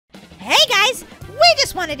Hey guys, we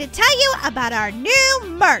just wanted to tell you about our new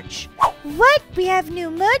merch. What? We have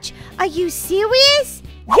new merch? Are you serious?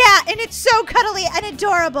 Yeah, and it's so cuddly and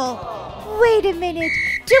adorable. Wait a minute.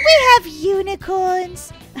 Do we have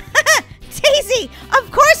unicorns? Daisy,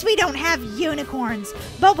 of course we don't have unicorns,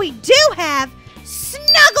 but we do have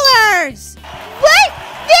snugglers. What?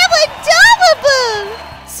 They're adorable.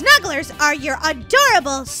 Snugglers are your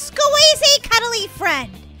adorable, squeezy, cuddly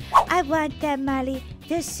friend. I want them, Molly.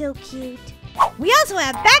 They're so cute. We also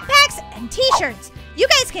have backpacks and t-shirts. You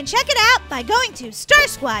guys can check it out by going to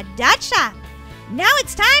starsquad.shop. Now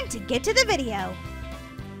it's time to get to the video.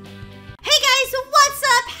 Hey guys, what's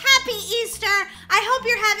up? Happy Easter! I hope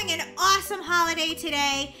you're having an awesome holiday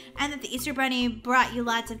today and that the Easter Bunny brought you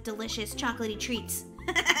lots of delicious chocolatey treats.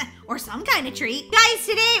 Or some kind of treat. Guys,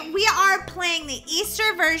 today we are playing the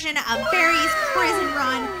Easter version of Barry's Prison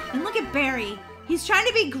Run. And look at Barry. He's trying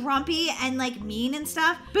to be grumpy and like mean and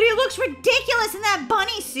stuff, but he looks ridiculous in that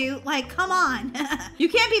bunny suit. Like, come on. You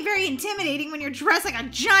can't be very intimidating when you're dressed like a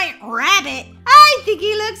giant rabbit. I think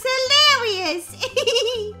he looks hilarious.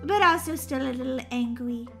 But also still a little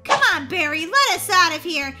angry. Come on, Barry, let us out of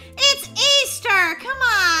here. It's Easter, come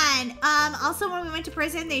on. Also when we went to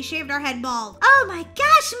prison, they shaved our head bald. Oh my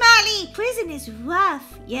gosh, Molly, prison is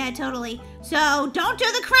rough. Yeah, totally. So don't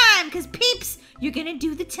do the crime, because peeps, you're gonna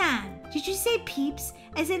do the time. Did you say peeps?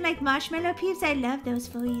 As in like marshmallow peeps? I love those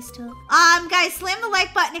for Easter. Guys, slam the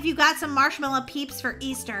like button if you got some marshmallow peeps for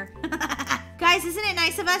Easter. Guys, isn't it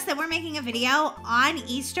nice of us that we're making a video on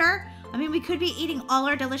Easter? I mean, we could be eating all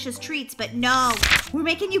our delicious treats, but no. We're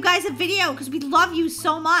making you guys a video because we love you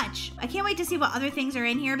so much. I can't wait to see what other things are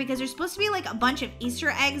in here because there's supposed to be like a bunch of Easter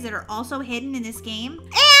eggs that are also hidden in this game.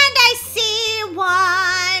 And I see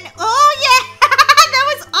one. Oh, yeah.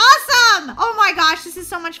 That was awesome. Oh my gosh, this is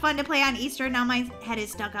so much fun to play on Easter. Now my head is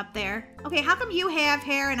stuck up there. Okay, how come you have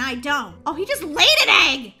hair and I don't? Oh, he just laid an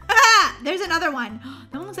egg. There's another one.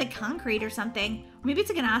 That one looks like concrete or something. Maybe it's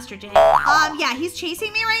like an ostrich egg. Yeah, he's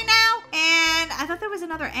chasing me right now. And I thought there was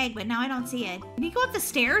another egg, but now I don't see it. Can he go up the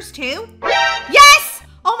stairs too? Yes!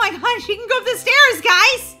 Oh my gosh, he can go up the stairs,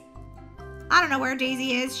 guys. I don't know where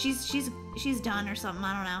Daisy is. She's done or something.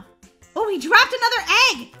 I don't know. Oh, he dropped another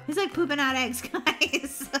egg. He's like pooping out eggs,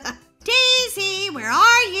 guys. Daisy, where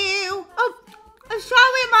are you? Oh,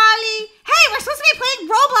 sorry, Molly. Hey, we're supposed to be playing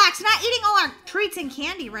Roblox, not eating all our treats and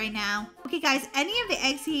candy right now. Okay, guys, any of the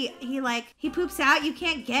eggs he poops out, you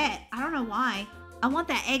can't get. I don't know why. I want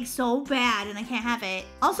that egg so bad and I can't have it.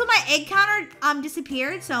 Also, my egg counter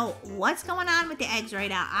disappeared, so what's going on with the eggs right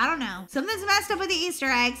now? I don't know. Something's messed up with the Easter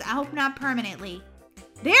eggs. I hope not permanently.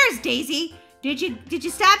 There's Daisy. Did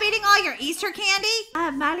you stop eating all your Easter candy?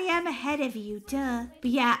 Molly, I'm ahead of you, duh.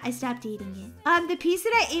 But yeah, I stopped eating it. The piece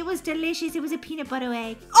that I ate was delicious. It was a peanut butter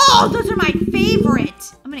egg. Oh, those are my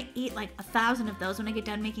favorite. I'm gonna eat like 1,000 of those when I get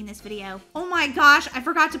done making this video. Oh my gosh, I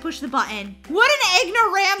forgot to push the button. What an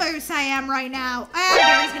ignoramus I am right now.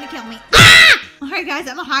 Barry's gonna kill me. Ah! All right, guys,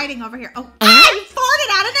 I'm hiding over here. Oh, he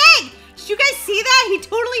farted out an egg. Did you guys see that? He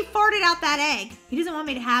totally farted out that egg. He doesn't want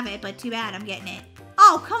me to have it, but too bad, I'm getting it.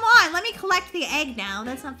 Oh, come on. Let me collect the egg now.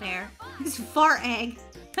 That's not fair. This fart egg.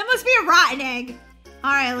 That must be a rotten egg.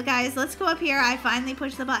 All right, guys, let's go up here. I finally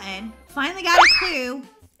pushed the button. Finally got a clue.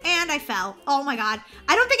 And I fell. Oh, my God.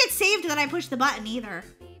 I don't think it's saved that I pushed the button either.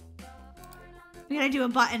 We gotta do a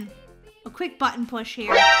quick button push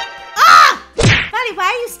here. Ah! Molly, why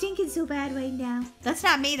are you stinking so bad right now? That's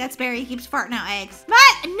not me. That's Barry. He keeps farting out eggs.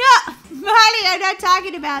 No, Molly, I'm not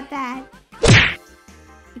talking about that.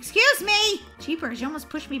 Excuse me! Jeepers, you almost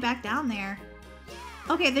pushed me back down there.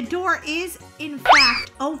 Okay, the door is, in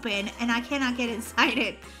fact, open, and I cannot get inside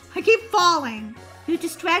it. I keep falling. You're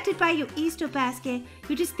distracted by your Easter basket.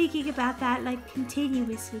 You're just thinking about that, like,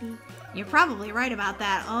 continuously. You're probably right about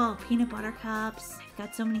that. Oh, peanut butter cups.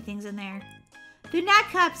 Got so many things in there. They're not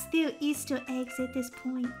cups, they're Easter eggs at this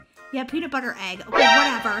point. Yeah, peanut butter egg. Okay,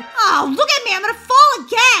 whatever. Oh, look at me! I'm gonna fall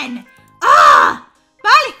again! Ah!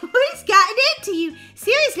 Molly, what has gotten into you?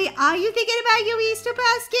 Seriously, are you thinking about your Easter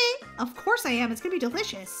basket? Of course I am. It's gonna be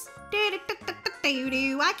delicious.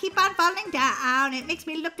 I keep on falling down. It makes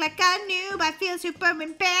me look like a noob. I feel super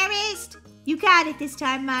embarrassed. You got it this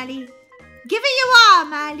time, Molly. Give it you all,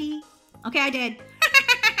 Molly. Okay, I did.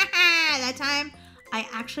 That time, I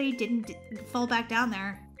actually didn't fall back down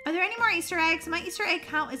there. Are there any more Easter eggs? My Easter egg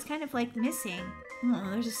count is kind of like missing. Oh,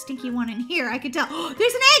 there's a stinky one in here. I could tell. Oh,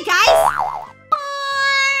 there's an egg, guys!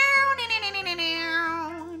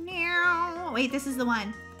 Wait, this is the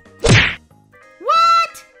one.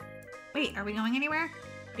 What? Wait, are we going anywhere?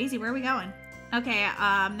 Daisy, where are we going? Okay,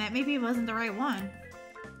 that maybe wasn't the right one.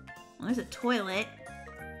 Well, there's a toilet.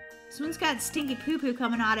 This one's got stinky poo-poo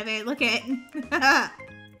coming out of it. Look at it.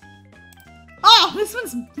 Oh, this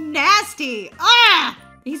one's nasty. Ah!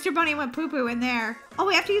 Easter Bunny went poo-poo in there. Oh,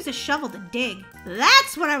 we have to use a shovel to dig.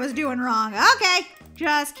 That's what I was doing wrong. Okay.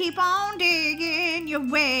 Just keep on digging your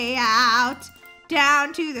way out.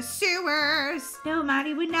 Down to the sewers. No,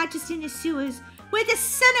 Marty, we're not just in the sewers. We're the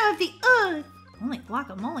center of the earth. Holy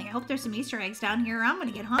guacamole. I hope there's some Easter eggs down here. I'm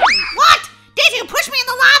gonna get hungry. What? Did you push me in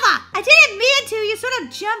the lava? I didn't mean to. You sort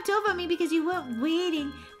of jumped over me because you weren't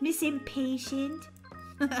waiting, Miss Impatient.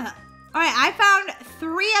 All right, I found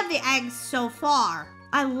 3 of the eggs so far.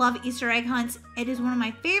 I love Easter egg hunts. It is one of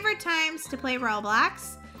my favorite times to play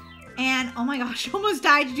Roblox. And oh my gosh, almost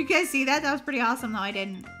died. Did you guys see that? That was pretty awesome, though I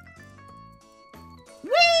didn't.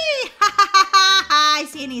 Whee! Ha ha ha ha! I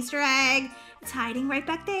see an Easter egg. It's hiding right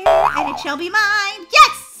back there, and it shall be mine.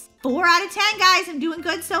 Yes! 4 out of 10, guys. I'm doing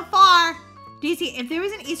good so far. Daisy, if there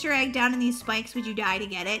was an Easter egg down in these spikes, would you die to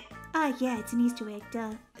get it? Yeah, it's an Easter egg,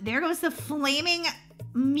 duh. There goes the flaming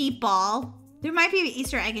meatball. There might be an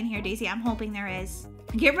Easter egg in here, Daisy. I'm hoping there is.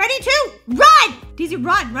 Get ready to run! Daisy,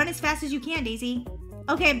 run. Run as fast as you can, Daisy.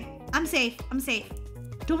 Okay, I'm safe. I'm safe.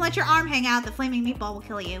 Don't let your arm hang out. The flaming meatball will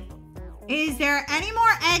kill you. Is there any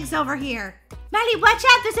more eggs over here? Molly, watch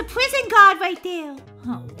out. There's a prison guard right there.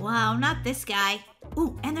 Oh, wow. Not this guy.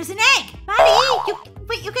 Ooh, and there's an egg. Molly,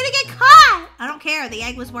 wait, you're gonna get caught. I don't care. The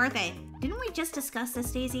egg was worth it. Didn't we just discuss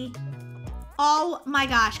this, Daisy? Oh my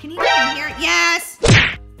gosh. Can you get in here? Yes.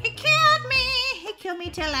 He killed me. He killed me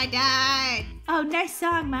till I died. Oh, nice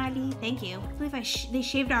song, Molly. Thank you. I believe they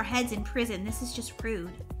shaved our heads in prison. This is just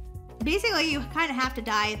rude. Basically, you kind of have to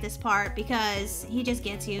die at this part because he just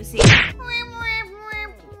gets you. See?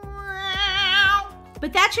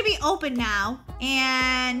 But that should be open now.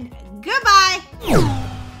 And goodbye.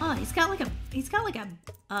 Oh, he's got like a,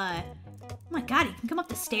 oh my God, he can come up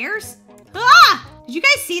the stairs? Ah! Did you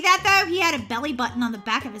guys see that though? He had a belly button on the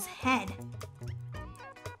back of his head.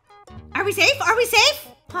 Are we safe? Are we safe?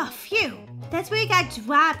 Oh, phew. That's where he got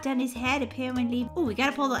dropped on his head, apparently. Oh, we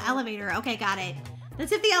gotta pull the elevator. Okay, got it.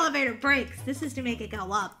 That's if the elevator breaks. This is to make it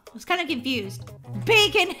go up. I was kind of confused.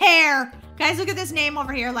 Bacon hair. Guys, look at this name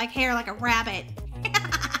over here, like hair like a rabbit.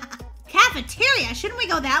 Cafeteria. Shouldn't we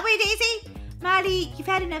go that way, Daisy? Molly, you've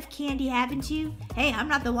had enough candy, haven't you? Hey, I'm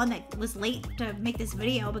not the one that was late to make this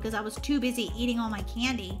video because I was too busy eating all my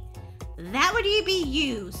candy. That would be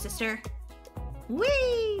you, sister.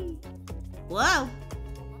 Whee! Whoa.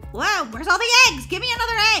 Whoa, where's all the eggs? Give me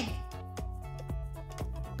another egg.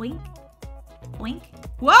 Boink. Boink.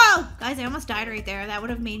 Whoa! Guys, I almost died right there. That would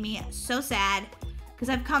have made me so sad because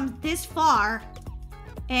I've come this far.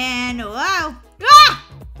 And whoa. Ah!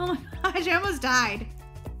 Oh my gosh, I almost died.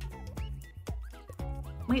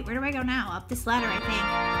 Wait, where do I go now? Up this ladder, I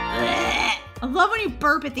think. I love when you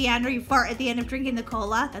burp at the end or you fart at the end of drinking the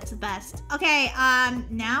cola. That's the best. Okay,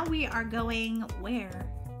 now we are going where?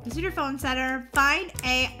 Visitor phone center. Find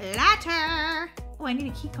a ladder. Oh, I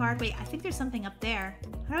need a key card. Wait, I think there's something up there.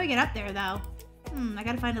 How do I get up there, though? I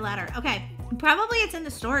gotta find a ladder. Okay, probably it's in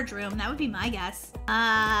the storage room. That would be my guess.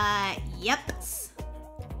 Yep.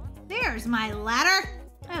 There's my ladder.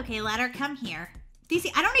 Okay, ladder, come here. DC,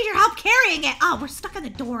 I don't need your help carrying it. Oh, we're stuck in the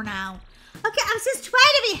door now. Okay, I was just trying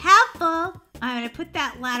to be helpful. I'm gonna put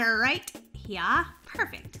that ladder right here.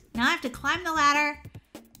 Perfect. Now I have to climb the ladder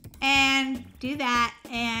and do that,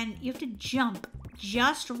 and you have to jump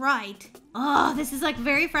just right. Oh, this is like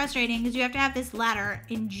very frustrating because you have to have this ladder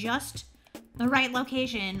in just the right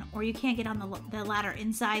location or you can't get on the ladder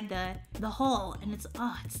inside the hole, and it's,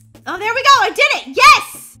 oh, there we go, I did it,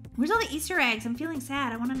 yes! Where's all the Easter eggs? I'm feeling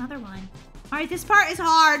sad, I want another one. All right, this part is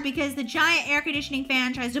hard because the giant air conditioning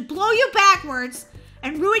fan tries to blow you backwards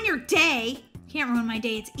and ruin your day. Can't ruin my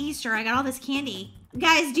day, it's Easter, I got all this candy.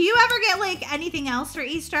 Guys, do you ever get like anything else for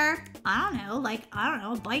Easter? I don't know, like, I don't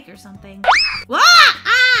know, a bike or something.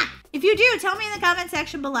 Ah! If you do, tell me in the comment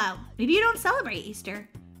section below. Maybe you don't celebrate Easter.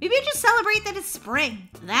 Maybe you just celebrate that it's spring.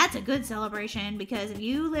 That's a good celebration because if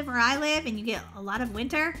you live where I live and you get a lot of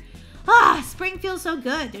winter, spring feels so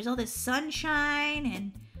good. There's all this sunshine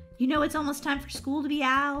and you know it's almost time for school to be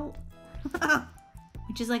out.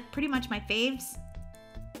 Which is like pretty much my faves.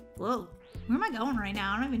 Whoa, where am I going right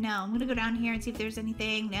now? I don't even know. I'm gonna go down here and see if there's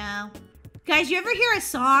anything. No. Guys, you ever hear a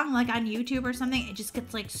song like on YouTube or something? It just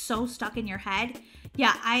gets like so stuck in your head.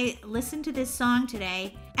 Yeah, I listened to this song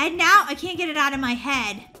today and now I can't get it out of my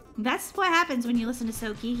head. That's what happens when you listen to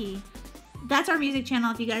So Geeky. That's our music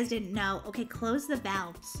channel if you guys didn't know. Okay, close the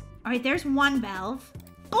valves. All right, there's one valve.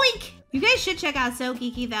 Boink! You guys should check out So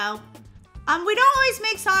Geeky though. We don't always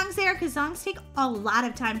make songs there because songs take a lot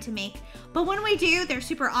of time to make. But when we do, they're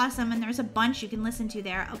super awesome and there's a bunch you can listen to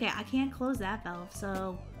there. Okay, I can't close that valve,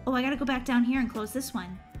 so Oh, I gotta go back down here and close this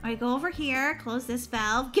one. All right, go over here, close this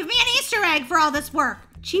valve. Give me an Easter egg for all this work.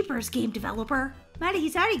 Cheapers, game developer. Molly,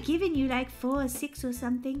 he's already given you like 4 or 6 or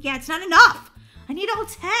something. Yeah, it's not enough. I need all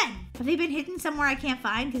 10. Have they been hidden somewhere I can't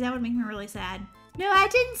find? Because that would make me really sad. No, I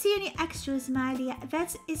didn't see any extras, Molly.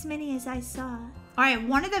 That's as many as I saw. All right,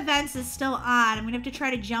 one of the vents is still on. I'm gonna have to try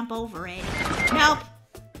to jump over it. Nope.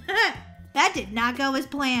 That did not go as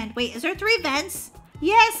planned. Wait, is there 3 vents?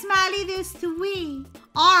 Yes, Molly, there's 3.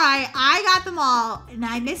 All right, I got them all, and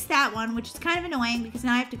I missed that one, which is kind of annoying because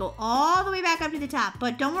now I have to go all the way back up to the top.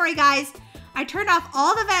 But don't worry, guys. I turned off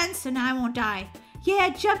all the vents, so now I won't die. Yeah,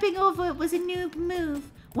 jumping over it was a noob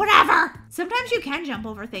move. Whatever. Sometimes you can jump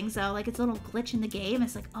over things, though. Like, it's a little glitch in the game.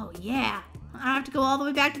 It's like, oh, yeah. I don't have to go all the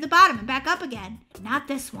way back to the bottom and back up again. Not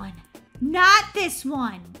this one. Not this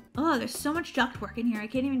one. Oh, there's so much ductwork in here. I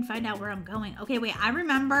can't even find out where I'm going. Okay, wait. I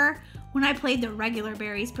remember when I played the regular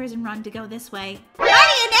Barry's Prison Run to go this way.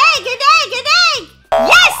 Honey, an egg! An egg! An egg!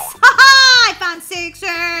 Yes! Ha-ha! I found 6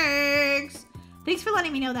 eggs. Thanks for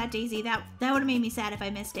letting me know that, Daisy. That would have made me sad if I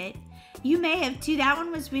missed it. You may have, too. That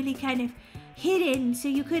one was really kind of hidden, so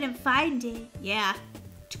you couldn't find it. Yeah,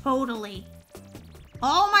 totally.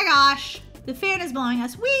 Oh my gosh. The fan is blowing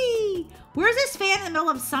us. Whee! Where's this fan in the middle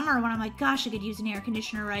of summer when I'm like, gosh, I could use an air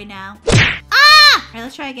conditioner right now. Ah! All right,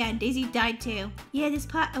 let's try again. Daisy died too. Yeah, this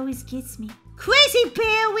part always gets me. Crazy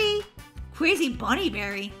Barry! Crazy Bunny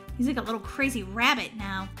Berry. He's like a little crazy rabbit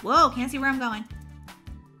now. Whoa, can't see where I'm going.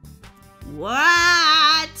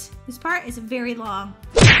 What? This part is very long.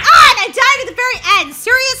 Ah, and I died at the very end.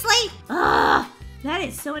 Seriously? Ugh, that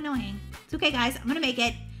is so annoying. It's okay, guys. I'm gonna make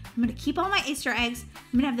it. I'm gonna keep all my Easter eggs.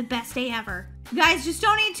 I'm gonna have the best day ever. Guys, just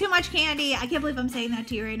don't eat too much candy. I can't believe I'm saying that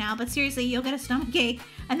to you right now, but seriously, you'll get a stomach ache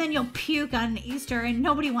and then you'll puke on Easter and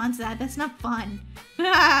nobody wants that. That's not fun. So,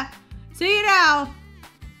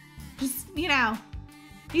 just,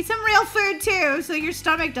 eat some real food too so your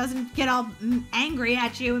stomach doesn't get all angry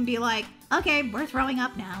at you and be like, okay, we're throwing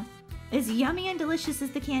up now. As yummy and delicious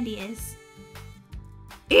as the candy is.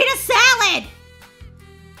 Eat a salad!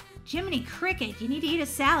 Jiminy Cricket, you need to eat a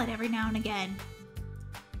salad every now and again.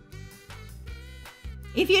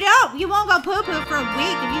 If you don't, you won't go poo-poo for a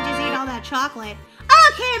week if you just eat all that chocolate.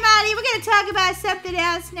 Okay, Maddie, we're gonna talk about something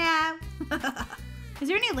else now. Is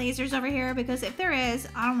there any lasers over here? Because if there is,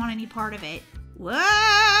 I don't want any part of it.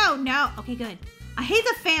 Whoa, no. Okay, good. I hate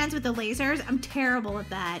the fans with the lasers. I'm terrible at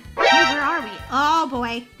that. Wait, where are we? Oh,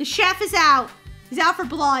 boy. The chef is out. He's out for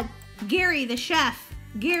blood. Gary, the chef.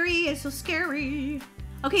 Gary is so scary.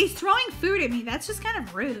 Okay, he's throwing food at me. That's just kind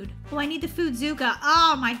of rude. Oh, I need the food Zuka.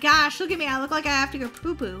 Oh, my gosh. Look at me. I look like I have to go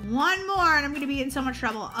poo-poo. One more, and I'm going to be in so much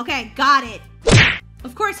trouble. Okay, got it.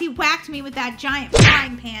 Of course, he whacked me with that giant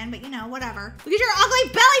frying pan, but, whatever. Look at your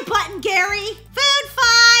ugly belly button, Gary. Food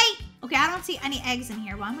fight. Okay, I don't see any eggs in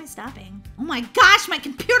here. Why am I stopping? Oh my gosh, my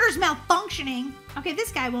computer's malfunctioning. Okay,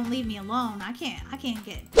 this guy won't leave me alone. I can't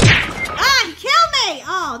get... Ah, he killed me!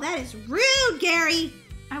 Oh, that is rude, Gary.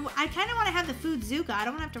 I kind of want to have the food Zuka. I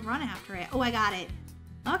don't want to have to run after it. Oh, I got it.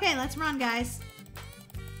 Okay, let's run, guys.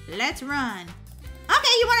 Let's run.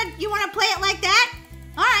 Okay, you want to play it like that?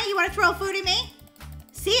 All right, you want to throw food at me?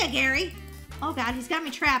 See ya, Gary. Oh, God, he's got me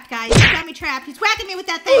trapped, guys. He's got me trapped. He's whacking me with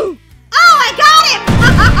that thing. Ooh. Oh, I got him!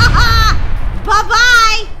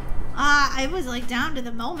 Bye-bye! I was like down to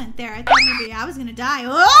the moment there. I thought maybe I was gonna die.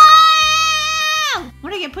 Oh! What,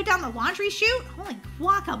 did I get put down the laundry chute? Holy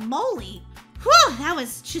guacamole. Whew, that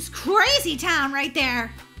was just crazy town right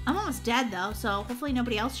there. I'm almost dead though, so hopefully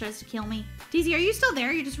nobody else tries to kill me. Daisy, are you still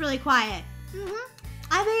there? You're just really quiet.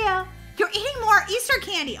 I'm here. You're eating more Easter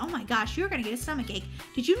candy. Oh my gosh, you're gonna get a stomach ache.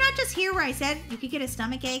 Did you not just hear where I said you could get a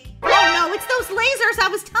stomach ache? Oh no, it's those lasers I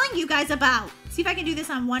was telling you guys about. See if I can do this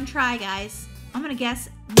on one try, guys. I'm gonna guess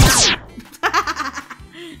no.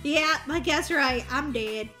 Yeah, I guess right. I'm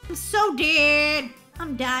dead. I'm so dead.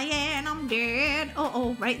 I'm dying. I'm dead.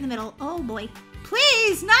 Oh, right in the middle. Oh boy.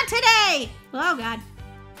 Please, not today. Oh God.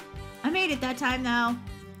 I made it that time though.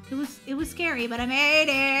 It was scary, but I made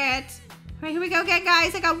it. All right, here we go again,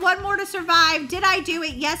 guys. I got one more to survive. Did I do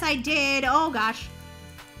it? Yes, I did. Oh, gosh.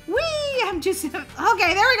 Whee! I'm just... Okay,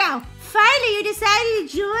 there we go. Finally, you decided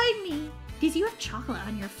to join me. Daisy, you have chocolate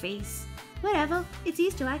on your face. Whatever. It's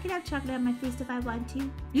Easter. I can have chocolate on my face if I want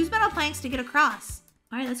to. Use metal planks to get across.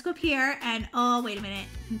 All right, let's go up here and... Oh, wait a minute.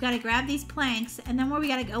 We've got to grab these planks, and then where we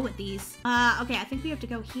got to go with these? Okay, I think we have to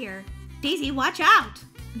go here. Daisy, watch out.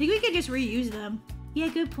 I think we could just reuse them. Yeah,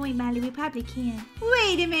 good point, Molly. We probably can.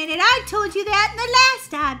 Wait a minute. I told you that in the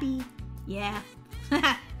last obby. Yeah.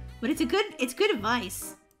 But it's good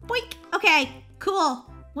advice. Boink. Okay, cool.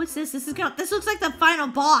 What's this? This looks like the final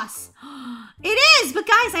boss. It is, but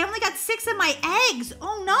guys, I only got 6 of my eggs.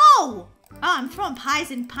 Oh no. Oh, I'm throwing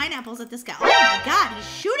pies and pineapples at this guy. Oh my God, he's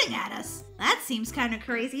shooting at us. That seems kind of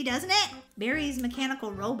crazy, doesn't it? Barry's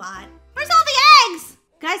mechanical robot. Where's all the eggs?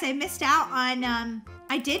 Guys, I missed out on,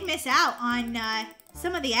 I did miss out on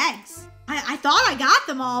some of the eggs. I thought I got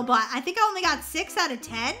them all, but I think I only got 6 out of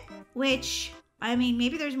 10, which, I mean,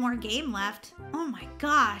 maybe there's more game left. Oh my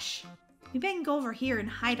gosh. Maybe I can go over here and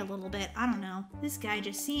hide a little bit. I don't know. This guy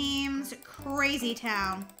just seems crazy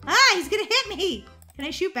town. Ah, he's gonna hit me. Can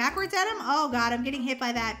I shoot backwards at him? Oh God, I'm getting hit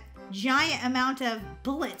by that giant amount of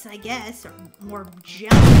bullets, I guess, or more jelly.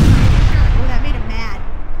 Oh, that made him mad.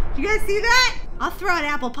 You guys see that? I'll throw an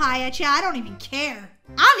apple pie at you. I don't even care.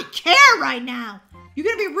 I don't even care right now. You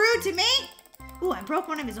gonna be rude to me? Ooh, I broke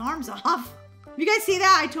one of his arms off. You guys see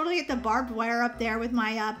that? I totally hit the barbed wire up there with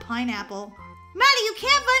my pineapple. Molly, you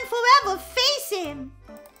can't run forever. Face him.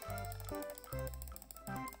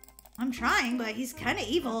 I'm trying, but he's kind of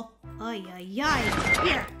evil. Ay, ay, ay.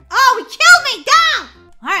 Here. Oh, he killed me! Down!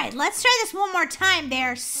 All right, let's try this one more time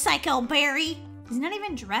there, Psycho Barry. He's not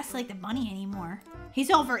even dressed like the bunny anymore. He's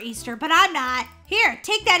over Easter, but I'm not. Here,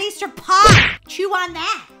 take that Easter pie. Chew on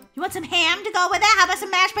that. You want some ham to go with that? How about some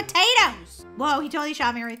mashed potatoes? Whoa, he totally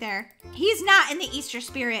shot me right there. He's not in the Easter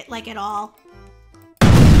spirit, like, at all.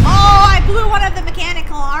 Oh, I blew one of the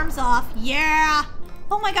mechanical arms off. Yeah.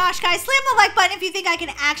 Oh my gosh, guys, slam the like button if you think I can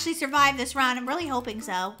actually survive this round. I'm really hoping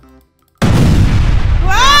so. Boom!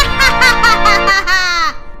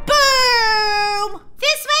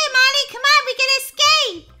 This way, Molly. Come on, we can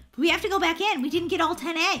escape. We have to go back in. We didn't get all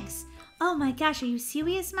 10 eggs. Oh my gosh, are you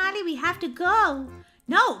serious, Molly? We have to go.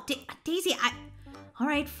 No, Daisy, all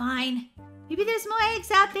right, fine. Maybe there's more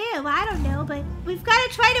eggs out there. Well, I don't know, but we've got to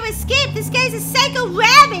try to escape. This guy's a psycho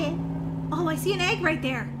rabbit. Oh, I see an egg right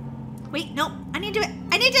there. Wait, no, I need to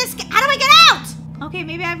escape. How do I get out? Okay,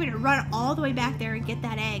 maybe I'm gonna run all the way back there and get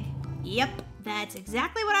that egg. Yep, that's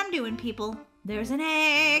exactly what I'm doing, people. There's an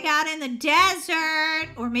egg out in the desert.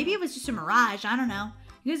 Or maybe it was just a mirage, I don't know.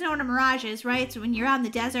 You guys know what a mirage is, right? So when you're out in the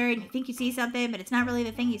desert and you think you see something, but it's not really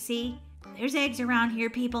the thing you see. There's eggs around here,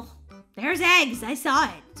 people. There's eggs, I saw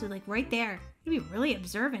it. So like right there. You'd be really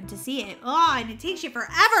observant to see it. Oh, and it takes you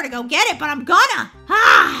forever to go get it, but I'm gonna.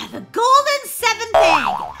 Ah, the golden 7th egg.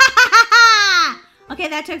 Ha ha ha ha. Okay,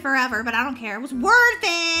 that took forever, but I don't care. It was worth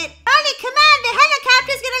it. Molly, come on, the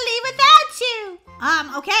helicopter's gonna leave without you.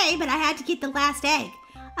 Okay, but I had to get the last egg.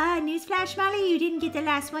 Newsflash, Molly, you didn't get the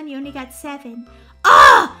last one. You only got 7.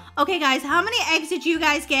 Oh! Okay, guys, how many eggs did you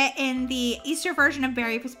guys get in the Easter version of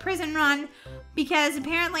Barry's Prison Run? Because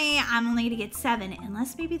apparently I'm only gonna get 7,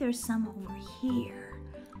 unless maybe there's some over here.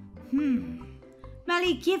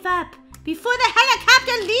 Molly, give up before the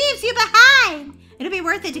helicopter leaves you behind. It'll be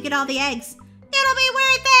worth it to get all the eggs. It'll be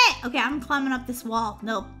worth it! Okay, I'm climbing up this wall.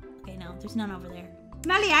 Nope. Okay, no, there's none over there.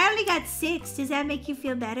 Molly, I only got 6. Does that make you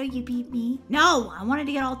feel better? You beat me. No, I wanted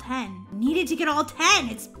to get all 10. Needed to get all 10.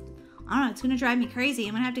 I don't know, it's gonna drive me crazy.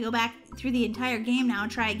 I'm gonna have to go back through the entire game now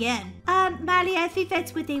and try again. Molly, I think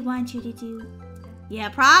that's what they want you to do. Yeah,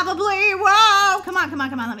 probably. Whoa! Come on,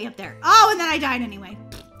 let me up there. Oh, and then I died anyway.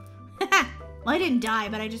 Well, I didn't die,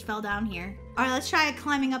 but I just fell down here. All right, let's try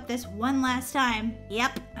climbing up this one last time.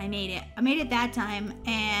 Yep, I made it. I made it that time,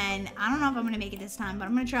 and I don't know if I'm gonna make it this time, but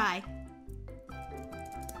I'm gonna try.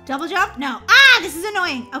 Double jump? No. Ah, this is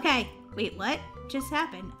annoying. Okay, wait, what just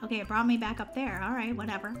happened? Okay, it brought me back up there. All right,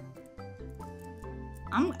 whatever.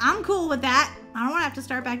 I'm cool with that. I don't wanna have to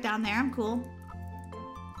start back down there. I'm cool.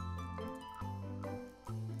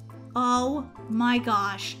 Oh my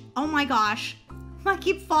gosh. Oh my gosh. I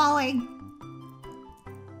keep falling.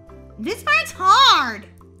 This part's hard.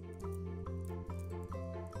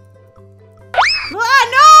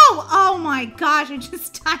 Oh no! Oh my gosh, I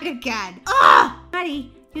just died again. Ah!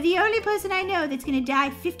 Buddy, you're the only person I know that's gonna die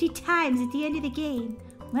 50 times at the end of the game.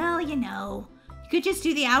 Well, you know. You could just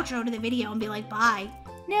do the outro to the video and be like, bye.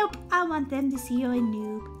 Nope, I want them to see you're a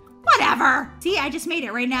noob. Whatever. See, I just made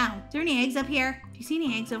it right now. Is there any eggs up here? Do you see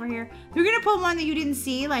any eggs over here? They're gonna put one that you didn't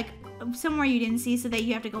see, like somewhere you didn't see, so that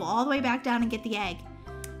you have to go all the way back down and get the egg.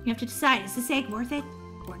 You have to decide, is this egg worth it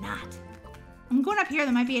or not? I'm going up here.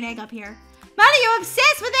 There might be an egg up here. Molly, you're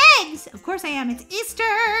obsessed with eggs. Of course I am. It's Easter.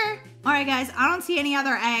 All right, guys. I don't see any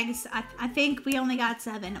other eggs. I think we only got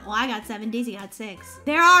 7. Well, I got 7. Daisy got 6.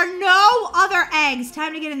 There are no other eggs.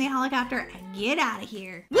 Time to get in the helicopter and get out of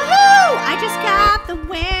here. Woohoo! I just got the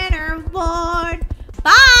winner award.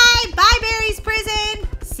 Bye. Bye, Barry's Prison.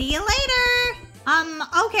 See you later.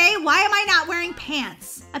 Okay, why am I not wearing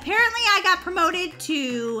pants? Apparently I got promoted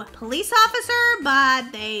to police officer,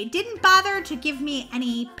 but they didn't bother to give me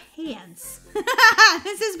any pants.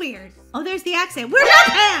 This is weird. Oh, there's the exit. Where's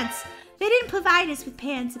your pants? They didn't provide us with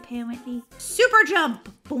pants, apparently. Super jump.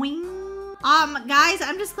 Boing. Guys,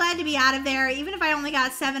 I'm just glad to be out of there, even if I only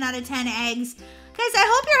got 7 out of 10 eggs. Guys, I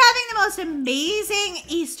hope you're having the most amazing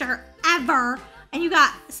Easter ever. And you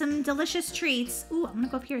got some delicious treats. Ooh, I'm gonna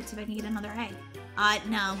go up here and see if I can get another egg.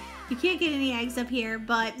 No. You can't get any eggs up here,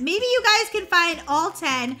 but maybe you guys can find all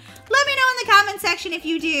 10. Let me know in the comment section if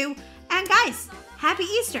you do. And guys, happy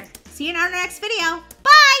Easter. See you in our next video.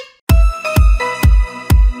 Bye!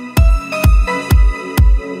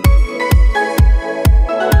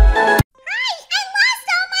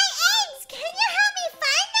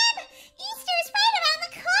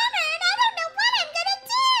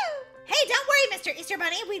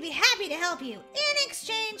 We'd be happy to help you in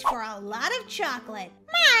exchange for a lot of chocolate.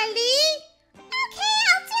 Molly! Okay,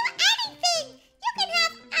 I'll do anything. You can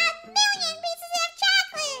have 1,000,000 pieces of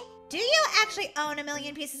chocolate. Do you actually own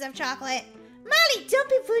 1,000,000 pieces of chocolate? Molly, don't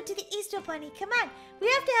be rude to the Easter Bunny. Come on, we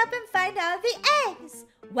have to help him find all the eggs.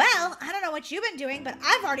 Well, I don't know what you've been doing, but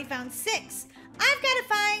I've already found 6. I've got to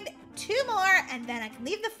find 2 more, and then I can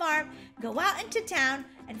leave the farm, go out into town,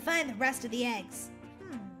 and find the rest of the eggs.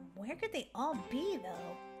 Where could they all be,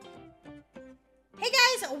 though? Hey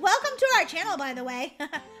guys, welcome to our channel, by the way.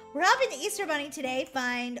 We're helping the Easter Bunny today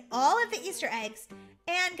find all of the Easter eggs.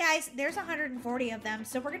 And guys, there's 140 of them,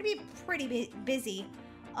 so we're going to be pretty busy.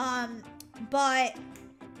 But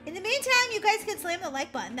in the meantime, you guys can slam the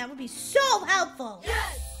like button. That would be so helpful.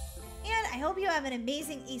 Yes! And I hope you have an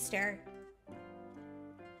amazing Easter.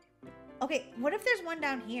 Okay, what if there's one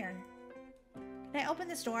down here? Can I open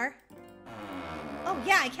this door? Oh,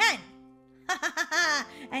 yeah, I can.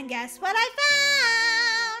 And guess what I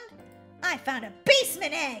found? I found a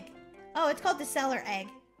basement egg. Oh, it's called the cellar egg.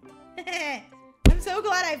 I'm so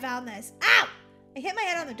glad I found this. Ow! I hit my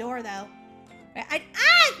head on the door, though. No,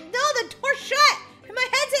 the door's shut. And my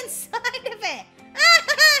head's inside of it.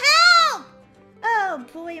 Help! Oh,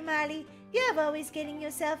 boy, Molly. You're always getting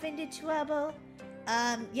yourself into trouble.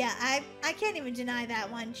 Yeah, I can't even deny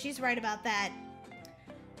that one. She's right about that.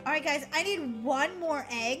 All right, guys, I need 1 more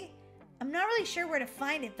egg. I'm not really sure where to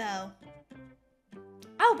find it, though.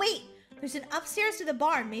 Oh, wait. There's an upstairs to the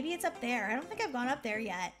barn. Maybe it's up there. I don't think I've gone up there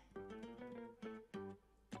yet.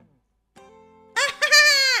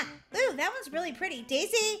 Ooh, that one's really pretty.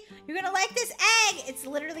 Daisy, you're going to like this egg. It's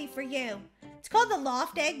literally for you. It's called the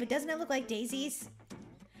loft egg, but doesn't it look like daisies?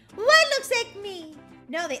 What looks like me?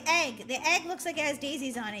 No, the egg. The egg looks like it has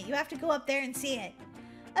daisies on it. You have to go up there and see it.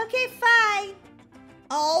 Okay, fine.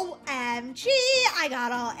 OMG, I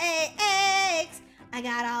got all 8 eggs. I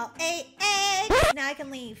got all 8 eggs. Now I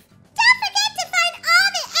can leave. Don't forget to find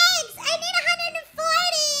all the eggs. I need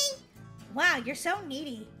 140. Wow, you're so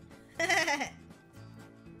needy.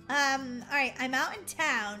 All right, I'm out in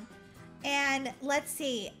town. And let's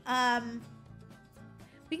see.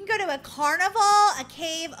 We can go to a carnival, a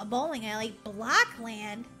cave, a bowling alley,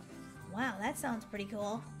 Blockland. Wow, that sounds pretty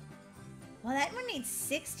cool. Well, that one needs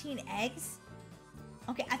 16 eggs.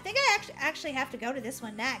 Okay, I think I actually have to go to this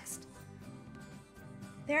one next.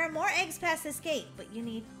 There are more eggs past this gate, but you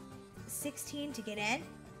need 16 to get in.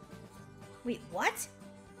 Wait, what?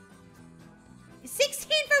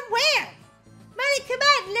 16 from where? Molly, come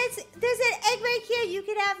on. There's an egg right here. You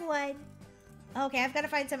can have one. Okay, I've got to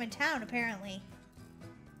find some in town, apparently.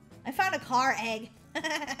 I found a car egg.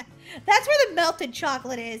 That's where the melted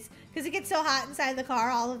chocolate is. Because it gets so hot inside the car,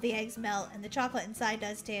 all of the eggs melt. And the chocolate inside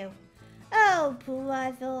does, too. Oh,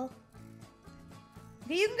 brother.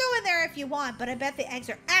 Okay, you can go in there if you want, but I bet the eggs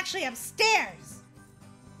are actually upstairs.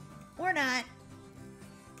 Or not.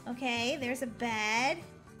 Okay, there's a bed.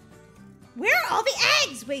 Where are all the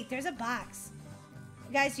eggs? Wait, there's a box.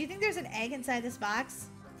 Guys, do you think there's an egg inside this box?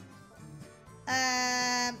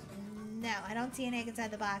 No, I don't see an egg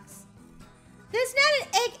inside the box. There's not an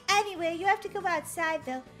egg anywhere. You have to go outside,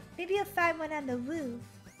 though. Maybe you'll find one on the roof.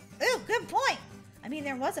 Ooh, good point. I mean,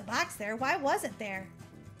 there was a box there. Why wasn't there?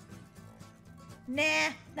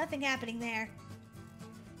 Nah, nothing happening there.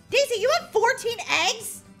 Daisy, you have 14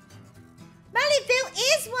 eggs? Molly, there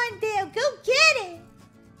is one there. Go get it.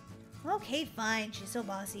 Okay, fine. She's so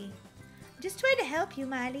bossy. I'm just trying to help you,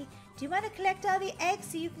 Molly. Do you want to collect all the eggs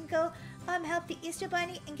so you can go help the Easter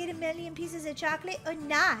Bunny and get 1,000,000 pieces of chocolate or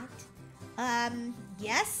not?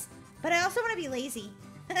 Yes. But I also want to be lazy.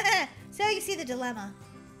 So you see the dilemma.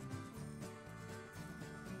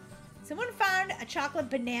 Someone found a chocolate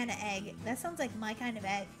banana egg. That sounds like my kind of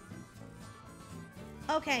egg.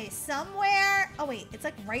 Okay, somewhere. Oh, wait. It's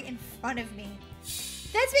like right in front of me.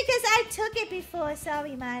 That's because I took it before.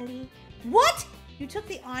 Sorry, Molly. What? You took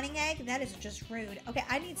the awning egg? That is just rude. Okay,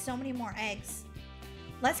 I need so many more eggs.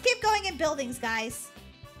 Let's keep going in buildings, guys.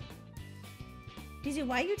 Daisy,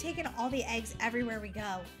 why are you taking all the eggs everywhere we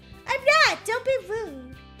go? I'm not. Don't be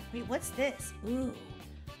rude. Wait, what's this? Ooh,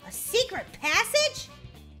 a secret passage?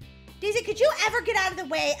 Daisy, could you ever get out of the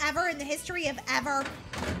way ever in the history of ever?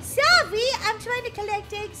 Sorry, I'm trying to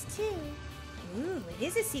collect eggs too. Ooh, it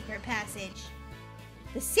is a secret passage.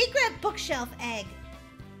 The secret bookshelf egg.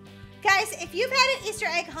 Guys, if you've had an Easter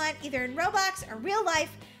egg hunt either in Roblox or real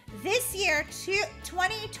life this year,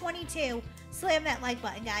 2022, slam that like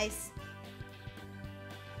button, guys.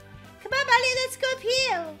 Come on, Molly, let's go up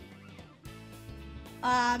here.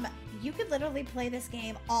 You could literally play this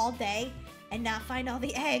game all day and not find all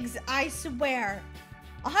the eggs, I swear.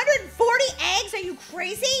 140 eggs? Are you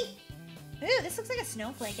crazy? Ooh, this looks like a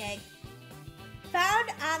snowflake egg. Found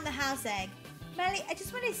on the house egg. Molly, I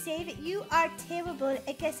just want to say that you are terrible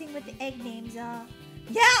at guessing what the egg names are.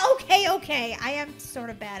 Yeah, okay. I am sort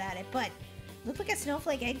of bad at it, but looked like a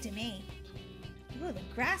snowflake egg to me. Ooh, the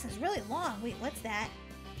grass is really long. Wait, what's that?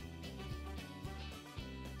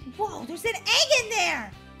 Whoa, there's an egg in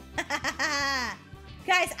there!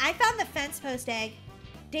 Guys, I found the fence post egg.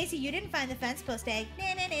 Daisy, you didn't find the fence post egg.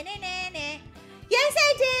 Yes,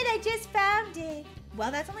 I did. I just found it. Well,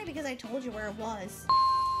 that's only because I told you where it was.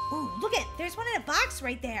 Ooh, look it. There's one in a box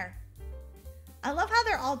right there. I love how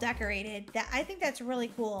they're all decorated. I think that's really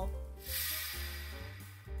cool.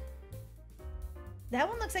 That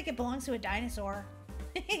one looks like it belongs to a dinosaur.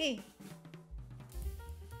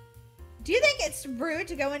 Do you think it's rude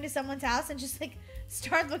to go into someone's house and just like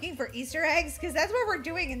start looking for Easter eggs? Because that's what we're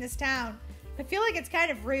doing in this town. I feel like it's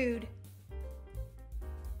kind of rude.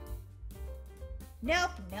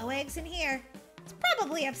 Nope, no eggs in here. It's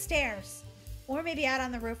probably upstairs. Or maybe out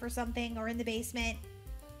on the roof or something, or in the basement.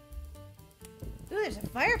 Ooh, there's a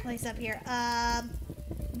fireplace up here.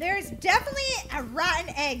 There's definitely a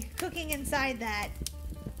rotten egg cooking inside that.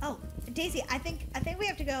 Oh, Daisy, I think we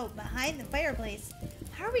have to go behind the fireplace.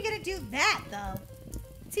 How are we gonna do that, though?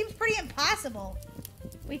 It seems pretty impossible.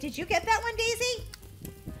 Wait, did you get that one, Daisy?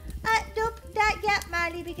 Nope, not yet,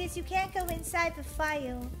 Molly, because you can't go inside the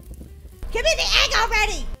fire. Give me the egg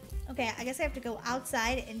already! Okay, I guess I have to go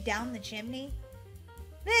outside and down the chimney.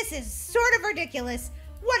 This is sort of ridiculous.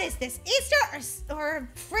 What is this, Easter or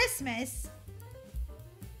Christmas?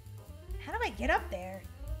 How do I get up there?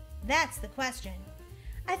 That's the question.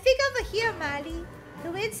 I think over here, Molly.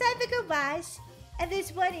 Go inside the garage, and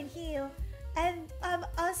there's one in here. And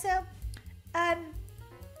also,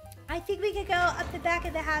 I think we could go up the back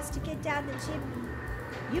of the house to get down the chimney.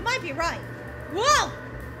 You might be right. Whoa!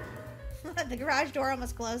 The garage door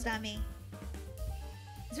almost closed on me.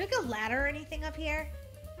 Is there like a ladder or anything up here?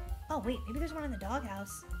 Oh, wait, maybe there's one in the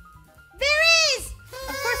doghouse. There is!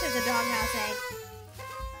 Of course there's a doghouse egg.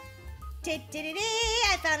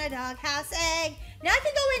 I found a doghouse egg. Now I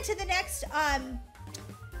can go into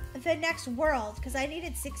the next world, because I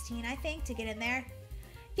needed 16, I think, to get in there.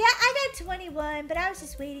 Yeah, I got 21, but I was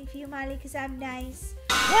just waiting for you, Molly, because I'm nice.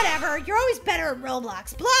 Whatever, you're always better at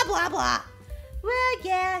Roblox. Blah, blah, blah. Well,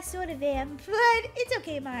 yeah, sort of am, but it's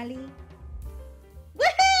okay, Molly.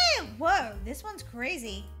 Woohoo! Whoa, this one's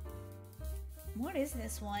crazy. What is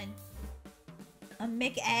this one? A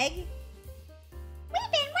McEgg?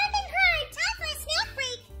 We've been working hard. Time for a snack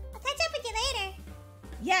break. I'll catch up with you later.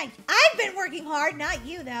 Yeah, I've been working hard, not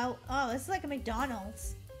you, though. Oh, this is like a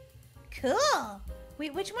McDonald's. Cool.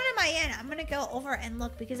 Wait, which one am I in? I'm gonna go over and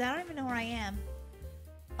look because I don't even know where I am.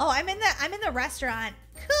 Oh, I'm in the restaurant.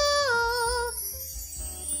 Cool.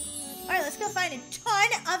 All right, let's go find a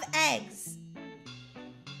ton of eggs.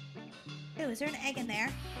 Ooh, is there an egg in there?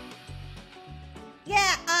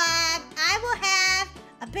 Yeah, I will have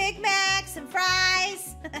a Big Mac, some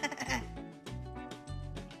fries,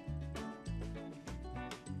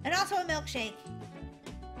 and also a milkshake.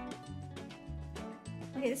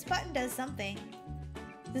 Okay, this button does something.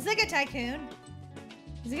 This is like a tycoon.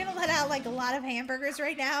 Is he gonna let out like a lot of hamburgers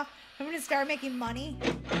right now? I'm gonna start making money.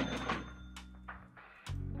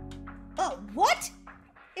 Oh, what?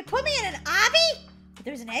 It put me in an obby?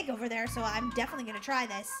 There's an egg over there, so I'm definitely gonna try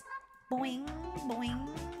this. Boing, boing,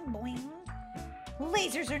 boing.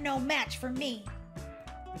 Lasers are no match for me.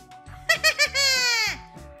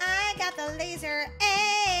 I got the laser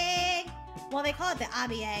egg. Well, they call it the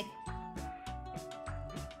obby egg.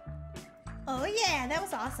 Oh yeah, that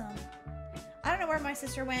was awesome. I don't know where my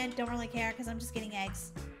sister went. Don't really care because I'm just getting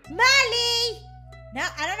eggs. Molly! No,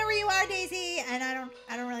 I don't know where you are, Daisy, and I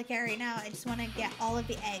don't really care right now. I just want to get all of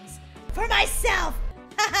the eggs for myself.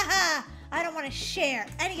 I don't want to share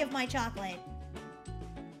any of my chocolate.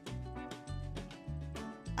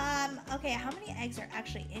 Okay, how many eggs are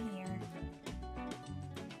actually in here?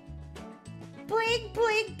 Boing,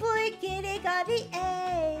 boing, boing, getting all the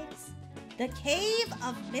eggs. The Cave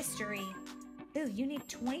of Mystery. Ooh, you need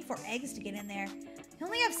 24 eggs to get in there. You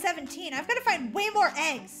only have 17. I've got to find way more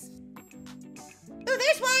eggs. Ooh,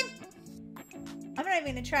 there's one. I'm not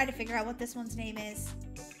even going to try to figure out what this one's name is.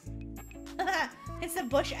 It's a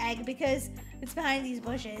bush egg because it's behind these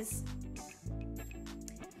bushes.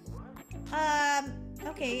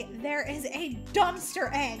 Okay, there is a dumpster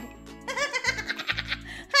egg.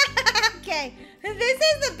 Okay, this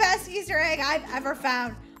is the best Easter egg I've ever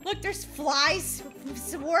found. Look, there's flies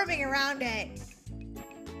swarming around it.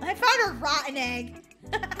 I found a rotten egg.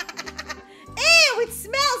 Ew, it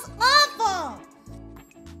smells awful.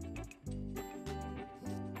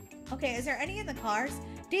 Okay, is there any in the cars?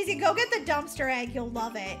 Daisy, go get the dumpster egg. You'll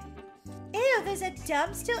love it. Ew, there's a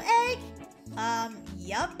dumpster egg?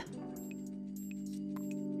 Yup.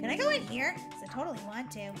 Can I go in here? Because I totally want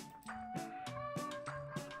to.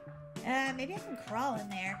 Maybe I can crawl in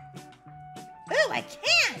there. Ooh, I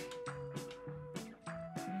can!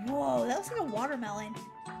 Whoa, that looks like a watermelon.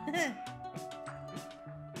 Can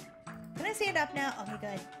I stand up now? Okay,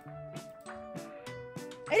 good.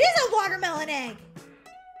 It is a watermelon egg!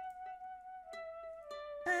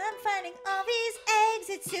 I'm finding all these eggs.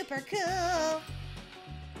 It's super cool.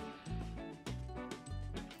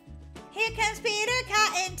 Here comes Peter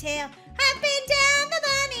Cottontail, hopping down the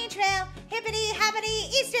bunny trail. Hippity hoppity,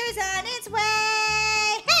 Easter's on its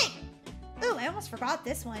way. Hey! Ooh, I almost forgot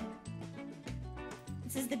this one.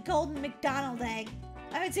 This is the golden McDonald egg.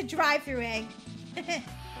 Oh, it's a drive-through egg.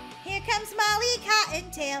 Here comes Molly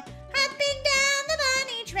Cottontail, hopping down the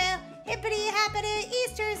bunny trail. Hippity hoppity,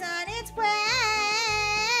 Easter's on its way.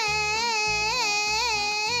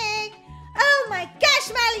 Oh my gosh,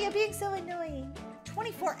 Molly, you're being so annoying.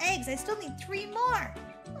 24 eggs. I still need 3 more.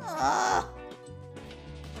 Ugh.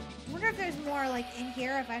 I wonder if there's more like in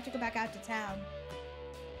here if I have to go back out to town.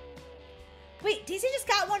 Wait, Daisy just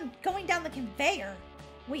got one going down the conveyor.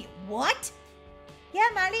 Wait, what? Yeah,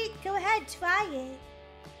 Molly, go ahead, try it.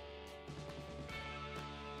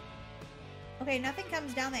 Okay, nothing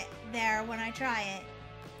comes down there when I try it.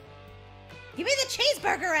 Give me the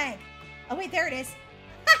cheeseburger egg. Oh, wait, there it is.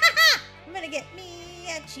 I'm gonna get me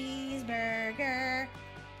a cheeseburger.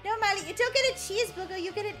 No, Molly, you don't get a cheeseburger,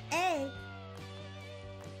 you get an egg.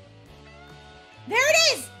 There it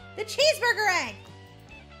is! The cheeseburger egg!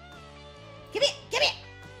 Give me it! Give me it!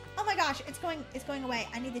 Oh my gosh, it's going away.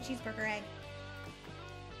 I need the cheeseburger egg.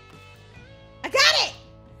 I got it!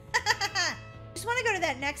 Just want to go to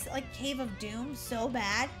that next like cave of doom so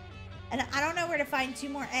bad. And I don't know where to find 2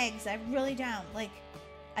 more eggs. I really don't. Like,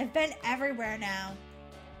 I've been everywhere now.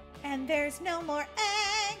 And there's no more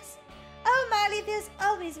eggs. Oh, Molly, there's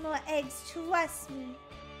always more eggs. Trust me.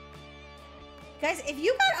 Guys, if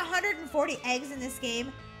you got 140 eggs in this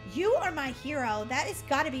game, you are my hero. That has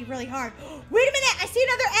got to be really hard. Wait a minute. I see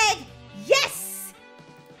another egg. Yes.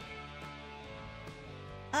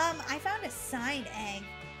 I found a signed egg.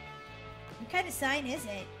 What kind of sign is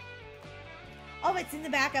it? Oh, it's in the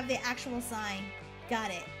back of the actual sign. Got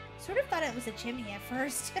it. Sort of thought it was a chimney at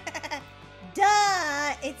first.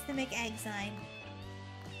 Duh! It's the McEgg sign.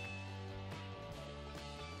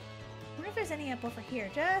 I wonder if there's any up over here.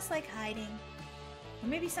 Just like hiding. Or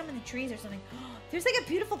maybe some in the trees or something. There's like a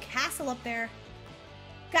beautiful castle up there.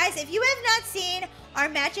 Guys, if you have not seen our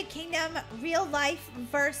Magic Kingdom real life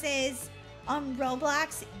versus on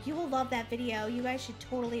Roblox, you will love that video. You guys should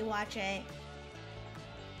totally watch it.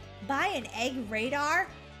 Buy an egg radar?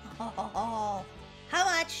 Oh, how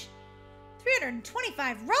much?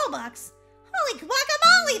 325 Robux? Holy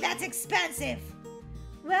guacamole, that's expensive.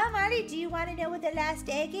 Well, Molly, do you want to know what the last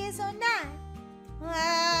egg is or not?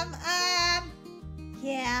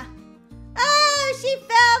 Yeah. Oh, she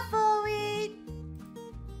fell for it.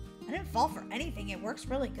 I didn't fall for anything. It works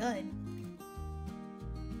really good.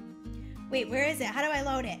 Wait, where is it? How do I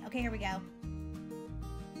load it? Okay, here we go.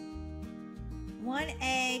 1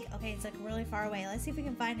 egg. Okay, it's like really far away. Let's see if we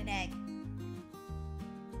can find an egg.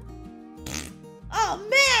 Oh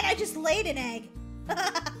man, I just laid an egg.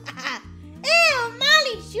 Ew,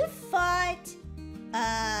 Molly, did you fart?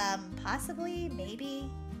 Possibly, maybe.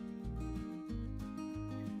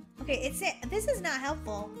 Okay, this is not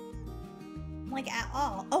helpful. Like at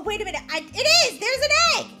all. Oh, wait a minute. It is! There's an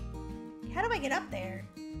egg! How do I get up there?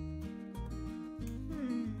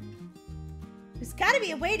 There's gotta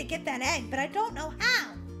be a way to get that egg, but I don't know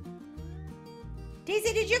how.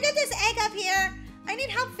 Daisy, did you get this egg up here? I need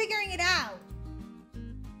help figuring it out.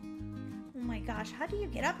 Oh my gosh, how do you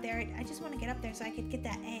get up there? I just want to get up there so I could get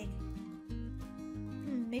that egg.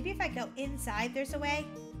 Maybe if I go inside, there's a way.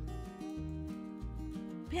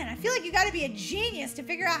 Man, I feel like you gotta be a genius to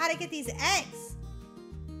figure out how to get these eggs.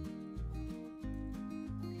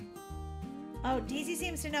 Oh, Daisy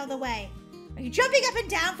seems to know the way. Are you jumping up and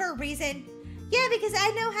down for a reason? Yeah, because I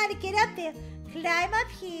know how to get up there. Climb up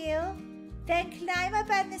here, then climb up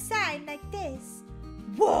on the side like this.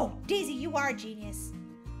 Whoa, Daisy, you are a genius.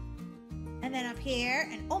 And then up here,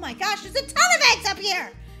 and oh my gosh, there's a ton of eggs up here.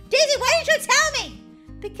 Daisy, why didn't you tell me?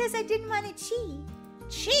 Because I didn't want to cheat.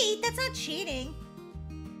 Cheat? That's not cheating.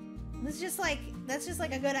 That's just like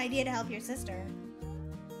a good idea to help your sister.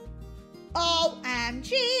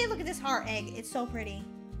 OMG, look at this heart egg. It's so pretty.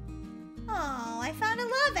 Oh, I found a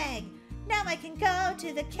love egg. Now I can go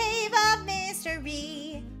to the cave of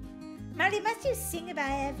mystery. Marley, must you sing about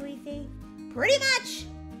everything? Pretty much.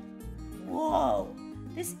 Whoa,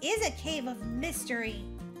 this is a cave of mystery.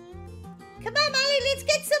 Come on, Marley, let's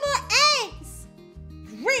get some more eggs.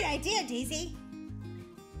 Great idea, Daisy.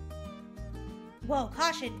 Whoa,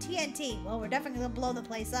 caution, TNT. Well, we're definitely gonna blow the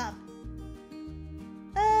place up.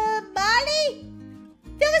 Molly?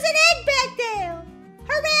 There was an egg back there!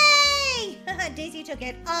 Hooray! Daisy took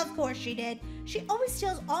it. Of course she did. She always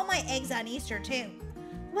steals all my eggs on Easter, too.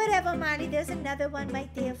 Whatever, Molly. There's another one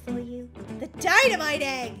right there for you. The dynamite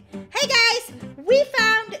egg! Hey, guys! We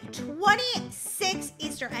found 26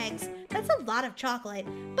 Easter eggs. That's a lot of chocolate,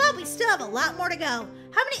 but we still have a lot more to go.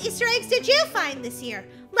 How many Easter eggs did you find this year?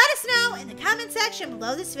 Let us know in the comment section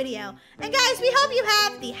below this video. And guys, we hope you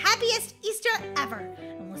have the happiest Easter ever.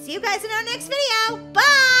 And we'll see you guys in our next video.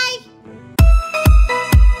 Bye!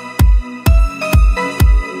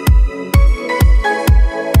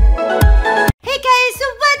 Hey guys, so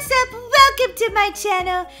what's up? Welcome to my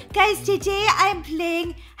channel. Guys, today I'm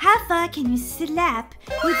playing How Far Can You Slap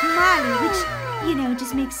with Molly, which, you know,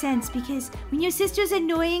 just makes sense because when your sister's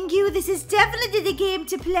annoying you, this is definitely the game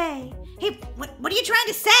to play. Hey, what are you trying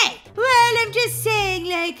to say? Well, I'm just saying,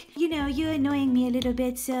 like, you know, you're annoying me a little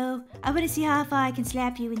bit, so I want to see how far I can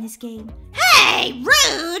slap you in this game. Hey,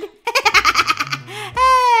 rude!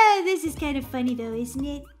 This is kind of funny though, isn't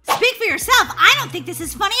it? Speak for yourself. I don't think this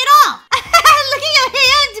is funny at all. Look at your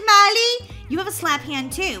hand, Molly. You have a slap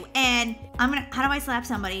hand too, and how do I slap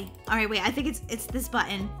somebody? All right, wait, I think it's this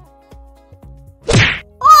button.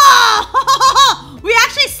 Oh! We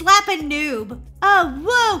actually slap a noob. Oh,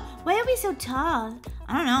 whoa. Why are we so tall?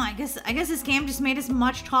 I don't know. I guess this game just made us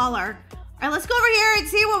much taller. All right, let's go over here and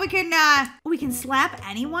see what we can, we can slap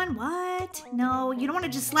anyone? What? No, you don't want to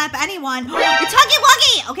just slap anyone. It's Huggy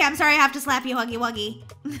Wuggy! Okay, I'm sorry, I have to slap you, Huggy Wuggy.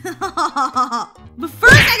 But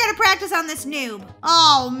first, I gotta practice on this noob.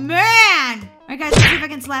 Oh, man! All right, guys, let's see if I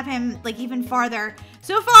can slap him, like, even farther.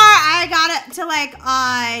 So far, I got it to, like,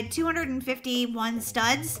 251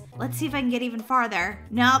 studs. Let's see if I can get even farther.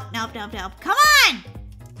 Nope. Come on!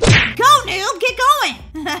 Go, noob! Get going!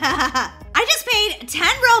 I just paid 10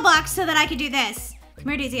 Robux so that I could do this. Come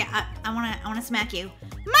here, Daisy. I wanna smack you.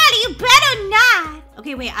 Molly, you better not!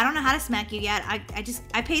 Okay, wait, I don't know how to smack you yet. I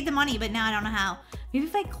paid the money, but now I don't know how. Maybe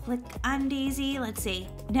if I click on Daisy, let's see.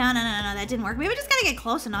 No, that didn't work. Maybe I just gotta get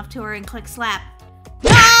close enough to her and click slap.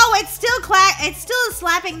 No, it's still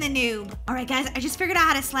slapping the noob. All right, guys, I just figured out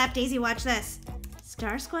how to slap Daisy. Watch this.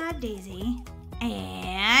 Star Squad Daisy.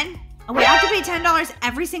 And... oh, wait, I have to pay $10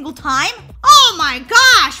 every single time? Oh my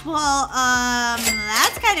gosh! Well,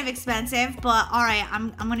 that's kind of expensive, but all right,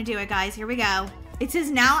 I'm gonna do it, guys. Here we go. It says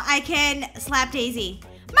now I can slap Daisy.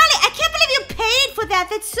 Molly, I can't believe you paid for that.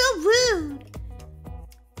 That's so rude.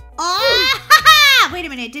 Oh, wait a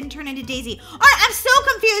minute, it didn't turn into Daisy. All right, I'm so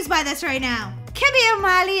confused by this right now. Come here,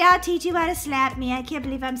 Molly. I'll teach you how to slap me. I can't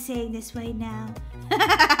believe I'm saying this right now.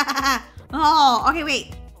 Oh, okay,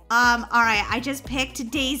 wait. All right, I just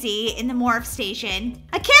picked Daisy in the morph station.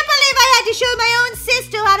 I can't believe I had to show my own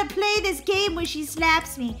sister how to play this game where she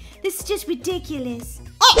slaps me. This is just ridiculous.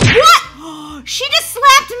 Oh, what? She just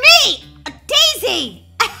slapped me! Daisy!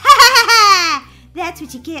 That's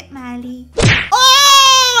what you get, Molly.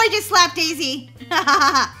 Oh, I just slapped Daisy.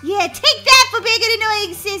 Yeah, take that for being an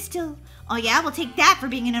annoying sister. Oh, yeah, we'll take that for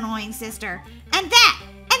being an annoying sister. And that,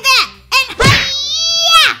 and that, and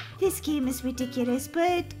hi-ya! This game is ridiculous,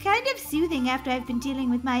 but kind of soothing after I've been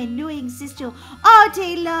dealing with my annoying sister all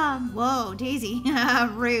day long. Whoa, Daisy.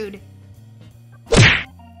 Rude.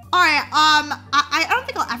 All right, I don't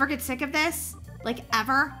think I'll ever get sick of this. Like,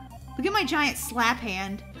 ever. Look at my giant slap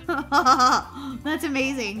hand. That's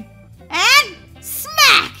amazing. And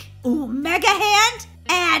smack! Ooh, mega hand,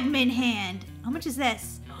 admin hand. How much is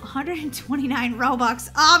this? 129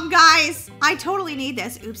 Robux. Guys, I totally need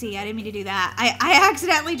this. Oopsie, I didn't mean to do that. I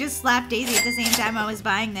accidentally just slapped Daisy at the same time I was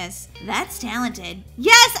buying this. That's talented.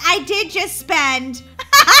 Yes, I did just spend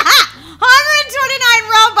 129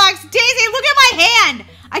 Robux. Daisy, look at my hand.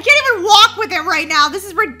 I can't even walk with it right now. This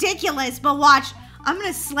is ridiculous, but watch. I'm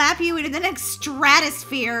gonna slap you into the next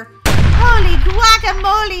stratosphere. Holy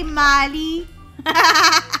guacamole, Molly.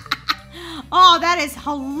 Oh, that is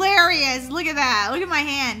hilarious. Look at that. Look at my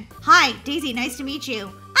hand. Hi, Daisy. Nice to meet you.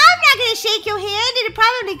 I'm not gonna shake your hand. It'll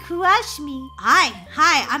probably crush me.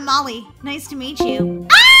 Hi, I'm Molly. Nice to meet you.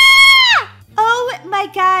 Ah! Oh my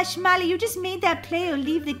gosh, Molly, you just made that player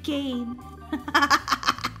leave the game.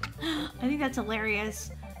 I think that's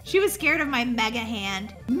hilarious. She was scared of my mega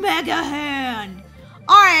hand. Mega hand.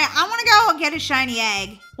 All right, I want to go get a shiny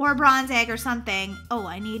egg or a bronze egg or something. Oh,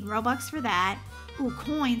 I need Robux for that. Ooh,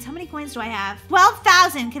 coins. How many coins do I have?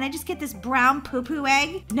 12,000. Can I just get this brown poo-poo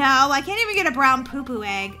egg? No, I can't even get a brown poo-poo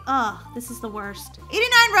egg. Ugh, this is the worst. 89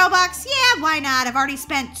 Robux. Yeah, why not? I've already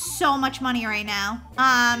spent so much money right now.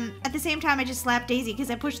 At the same time, I just slapped Daisy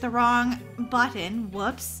because I pushed the wrong button.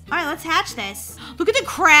 Whoops. All right, let's hatch this. Look at the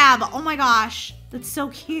crab. Oh my gosh. That's so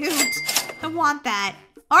cute. I want that.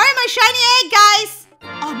 All right, my shiny egg, guys.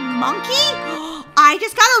 A monkey? I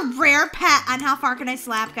just got a rare pet on How Far Can I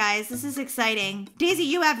Slap, guys. This is exciting. Daisy,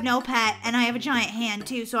 you have no pet, and I have a giant hand,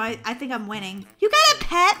 too, so I think I'm winning. You got a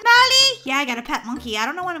pet, Molly? Yeah, I got a pet monkey. I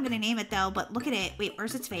don't know what I'm going to name it, though, but look at it. Wait,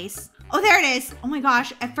 where's its face? Oh, there it is. Oh, my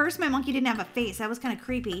gosh. At first, my monkey didn't have a face. That was kind of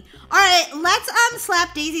creepy. All right, let's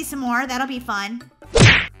slap Daisy some more. That'll be fun.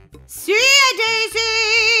 See ya,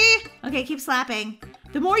 Daisy! Okay, keep slapping.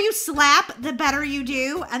 The more you slap, the better you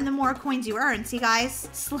do, and the more coins you earn. See, guys?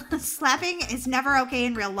 Slapping is never okay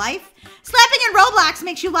in real life. Slapping in Roblox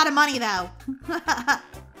makes you a lot of money, though.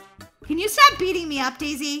 Can you stop beating me up,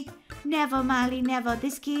 Daisy? Never, Molly, never.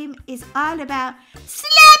 This game is all about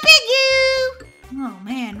slapping you! Oh,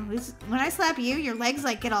 man. When I slap you, your legs,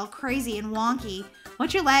 like, get all crazy and wonky.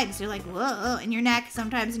 What's your legs? You're like, whoa, in your neck,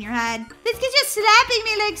 sometimes in your head. That's because you're slapping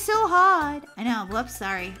me, like, so hard. I know. Whoops,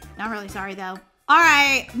 sorry. Not really sorry, though. All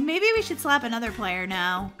right, maybe we should slap another player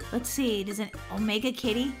now. Let's see, does an Omega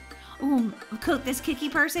Kitty? Ooh, this Kiki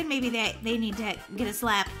person, maybe they need to get a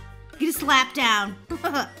slap. Get a slap down.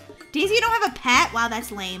 Daisy, you don't have a pet? Wow,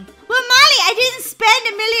 that's lame. Well, Molly, I didn't spend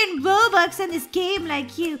 1,000,000 Robux on this game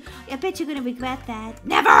like you. I bet you're gonna regret that.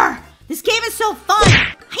 Never! This game is so fun!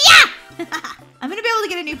 Hiya! I'm gonna be able to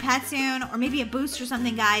get a new pet soon, or maybe a boost or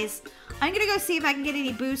something, guys. I'm gonna go see if I can get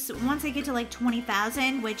any boosts once I get to like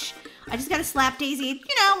 20,000, which I just gotta slap Daisy,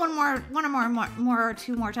 you know,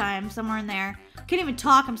 two more times, somewhere in there. Can't even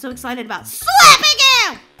talk, I'm so excited about slapping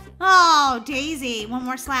you! Oh, Daisy, one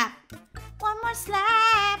more slap. One more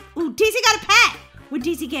slap. Ooh, Daisy got a pet. What'd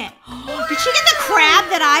Daisy get? Did she get the crab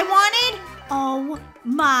that I wanted? Oh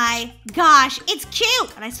my gosh, it's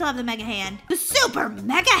cute! And I still have the mega hand. The super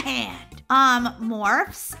mega hand!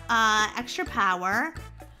 Morphs, extra power.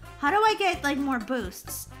 How do I get, like, more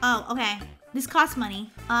boosts? Oh, okay. This costs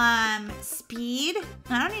money. Speed.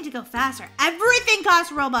 I don't need to go faster. Everything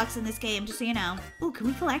costs Robux in this game, just so you know. Ooh, can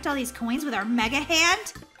we collect all these coins with our mega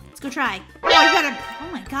hand? Let's go try. Oh, you gotta,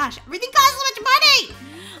 oh my gosh. Everything costs so much money!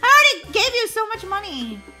 I already gave you so much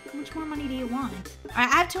money. How much more money do you want? All right,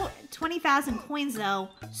 I have 20,000 coins, though.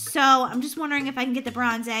 So I'm just wondering if I can get the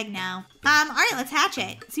bronze egg now. All right, let's hatch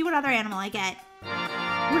it. See what other animal I get.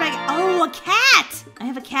 What did I get? Oh, a cat! I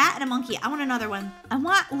have a cat and a monkey. I want another one. I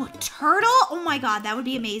want, oh, a turtle? Oh my god, that would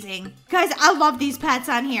be amazing. Guys, I love these pets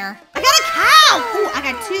on here. I got a cow! Ooh, I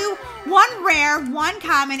got two. One rare, one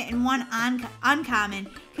common, and one uncommon.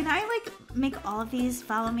 Can I, like, make all of these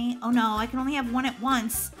follow me? Oh no, I can only have one at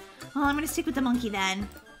once. Well, I'm gonna stick with the monkey then.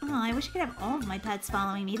 Oh, I wish I could have all of my pets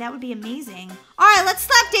following me. That would be amazing. All right, let's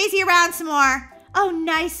slap Daisy around some more. Oh,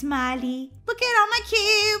 nice, Molly. Look at all my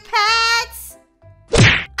cute pets.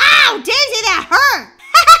 Ow, Daisy, that hurt.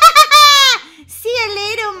 See you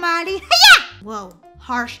later, Molly. Hiya! Whoa,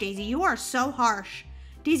 harsh, Daisy. You are so harsh.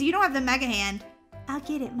 Daisy, you don't have the mega hand. I'll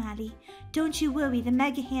get it, Molly. Don't you worry, the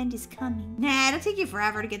mega hand is coming. Nah, it'll take you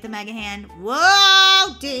forever to get the mega hand.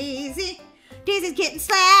 Whoa, Daisy. Daisy's getting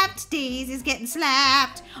slapped. Daisy's getting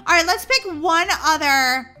slapped. All right, let's pick one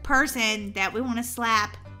other person that we want to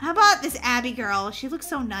slap. How about this Abby girl? She looks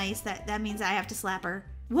so nice that means I have to slap her.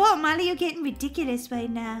 Whoa, Molly, you're getting ridiculous right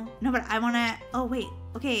now. No, but I want to... Oh, wait.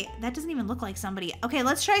 Okay, that doesn't even look like somebody. Okay,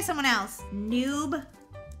 let's try someone else. Noob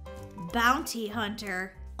Bounty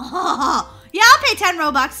Hunter. Oh, yeah, I'll pay 10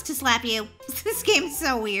 Robux to slap you. This game's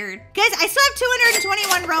so weird. Guys, I still have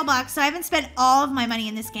 221 Robux, so I haven't spent all of my money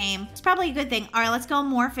in this game. It's probably a good thing. All right, let's go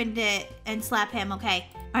morph into it and slap him, okay.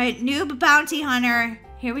 All right, Noob Bounty Hunter.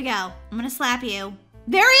 Here we go. I'm gonna slap you.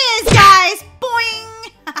 There he is, guys! Boing!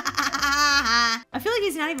 I feel like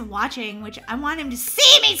he's not even watching, which I want him to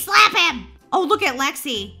see me slap him! Oh, look at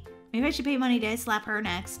Lexi. Maybe I should pay money to slap her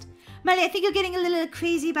next. Molly, I think you're getting a little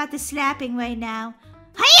crazy about the slapping right now.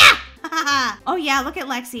 Hiya! Oh yeah, look at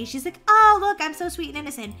Lexi. She's like, oh look, I'm so sweet and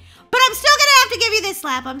innocent. But I'm still gonna have to give you this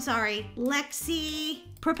slap. I'm sorry. Lexi,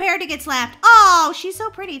 prepare to get slapped. Oh, she's so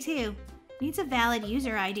pretty too. Needs a valid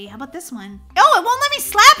user ID. How about this one? Oh, it won't let me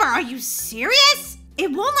slap her. Are you serious?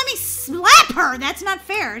 It won't let me slap her. That's not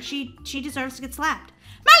fair. She deserves to get slapped.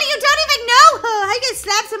 Molly, you don't even know her. How you gonna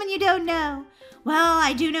slap someone you don't know? Well,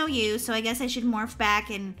 I do know you, so I guess I should morph back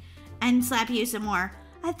and slap you some more.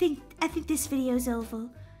 I think this video's over.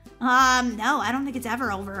 No, I don't think it's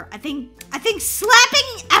ever over. I think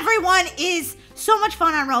slapping everyone is so much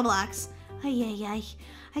fun on Roblox. Ay.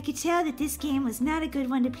 I could tell that this game was not a good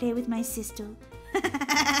one to play with my sister. Guys,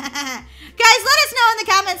 let us know in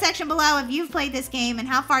the comment section below if you've played this game and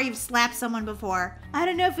how far you've slapped someone before. I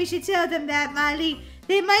don't know if we should tell them that, Molly.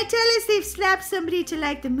 They might tell us they've slapped somebody to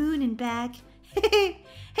like the moon and back. Hey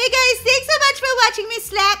guys, thanks so much for watching me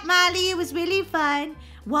slap Molly. It was really fun.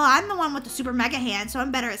 Well, I'm the one with the super mega hand, so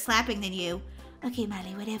I'm better at slapping than you. Okay,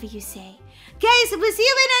 Molly, whatever you say. Guys, we'll see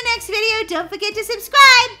you in our next video. Don't forget to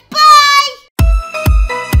subscribe. Bye!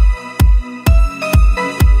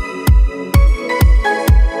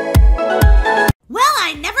 Well,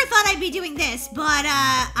 I never thought I'd be doing this, but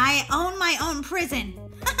I own my own prison.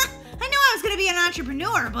 I knew I was gonna be an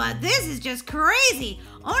entrepreneur, but this is just crazy.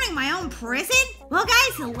 Owning my own prison? Well,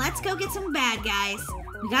 guys, let's go get some bad guys.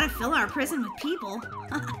 We gotta fill our prison with people.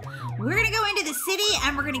 We're gonna go into the city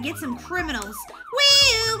and we're gonna get some criminals.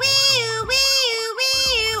 Wee-oo, wee-oo, wee-oo,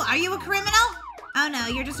 wee-oo. Are you a criminal? Oh no,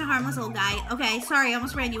 you're just a harmless old guy. Okay, sorry, I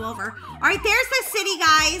almost ran you over. All right, there's the city,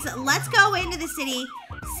 guys. Let's go into the city.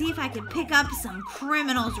 See if I can pick up some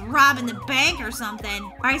criminals robbing the bank or something.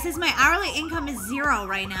 All right, it says my hourly income is 0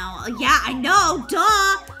 right now. Yeah, I know, duh.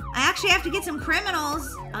 I actually have to get some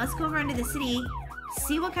criminals. Let's go over into the city,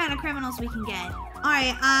 see what kind of criminals we can get. All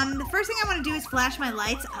right, the first thing I want to do is flash my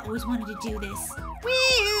lights. I always wanted to do this.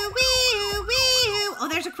 Wee-oo, wee-oo, wee-oo. Oh,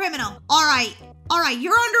 there's a criminal. All right,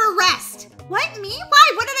 you're under arrest. What, me?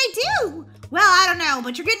 Why? What did I do? Well, I don't know,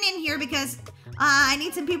 but you're getting in here because I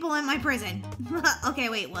need some people in my prison. Okay,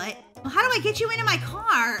 wait, what? Well, how do I get you into my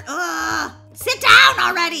car? Ugh, sit down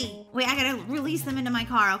already. Wait, I gotta release them into my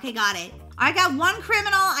car. Okay, got it. I got one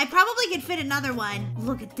criminal. I probably could fit another one.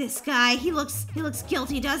 Look at this guy. He looks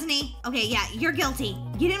guilty, doesn't he? Okay, yeah, you're guilty.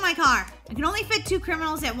 Get in my car. I can only fit 2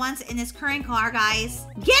 criminals at once in this current car, guys.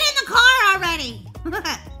 Get in the car already.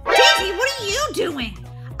 Daisy, what are you doing?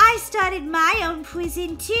 I started my own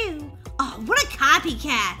prison too. Oh, what a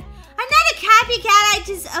copycat. I'm not a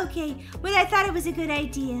copycat, okay, but I thought it was a good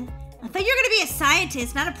idea. I thought you were gonna be a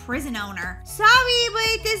scientist, not a prison owner. Sorry,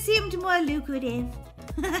 but this seemed more lucrative.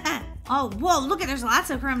 Oh, whoa, look at, there's lots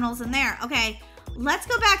of criminals in there. Okay, let's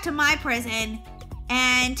go back to my prison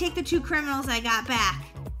and take the 2 criminals I got back.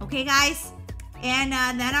 Okay, guys? And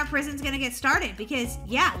then our prison's gonna get started because,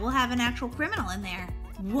 yeah, we'll have an actual criminal in there.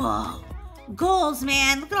 Whoa, goals,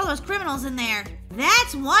 man. Look at all those criminals in there.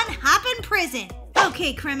 That's one hoppin' prison.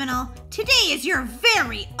 Okay, criminal, today is your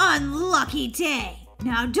very unlucky day.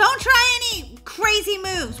 Now, don't try any crazy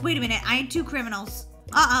moves. Wait a minute, I had 2 criminals.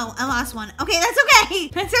 Uh-oh, I lost one. Okay, that's okay.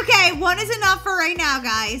 That's okay. 1 is enough for right now,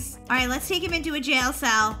 guys. All right, let's take him into a jail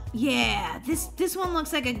cell. Yeah, this one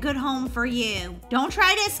looks like a good home for you. Don't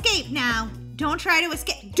try to escape now. Don't try to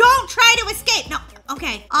escape. Don't try to escape. No,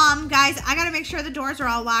 okay. Guys, I gotta make sure the doors are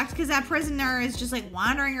all locked because that prisoner is just like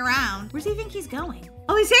wandering around. Where's he think he's going?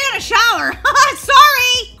 Oh, he's taking a shower.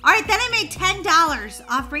 Sorry. All right, then I made $10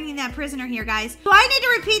 off bringing that prisoner here, guys. So I need to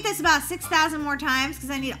repeat this about 6,000 more times because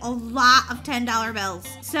I need a lot of $10 bills.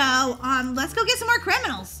 So, let's go get some more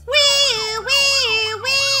criminals. Wee, wee,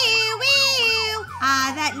 wee, wee.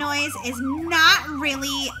 That noise is not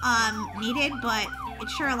really, needed, but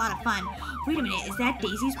it's sure a lot of fun. Wait a minute, is that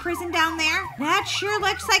Daisy's prison down there? That sure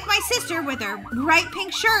looks like my sister with her bright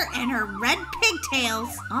pink shirt and her red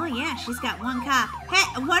pigtails. Oh yeah, she's got 1 cop.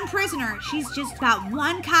 Hey, 1 prisoner. She's just got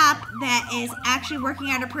 1 cop that is actually working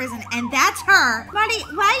out of prison, and that's her. Marty,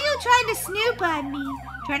 why are you trying to snoop on me?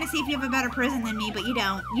 Trying to see if you have a better prison than me, but you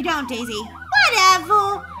don't. You don't, Daisy.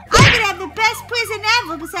 Whatever. I could have the best prison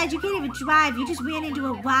ever. Besides, you can't even drive. You just ran into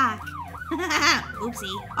a rock. Oopsie.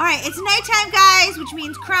 All right, it's nighttime, guys, which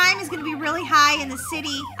means crime is gonna be really high in the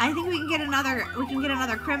city. I think we can get another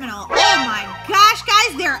criminal. Oh my gosh,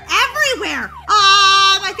 guys, they're everywhere.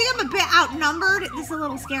 I think I'm a bit outnumbered. This is a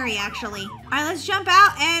little scary, actually. All right, let's jump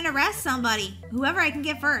out and arrest somebody. Whoever I can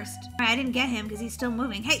get first. All right, I didn't get him because he's still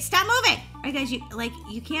moving. Hey, stop moving. All right, guys,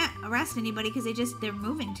 you can't arrest anybody because they're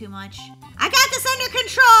moving too much. I got this under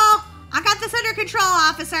control. I got this under control,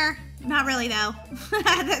 officer. Not really, though.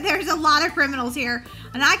 There's a lot of criminals here,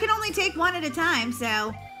 and I can only take 1 at a time, so.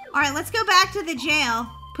 All right, let's go back to the jail,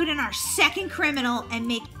 put in our 2nd criminal, and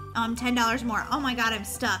make $10 more. Oh my God, I'm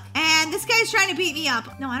stuck. And this guy's trying to beat me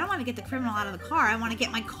up. No, I don't want to get the criminal out of the car. I want to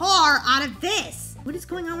get my car out of this. What is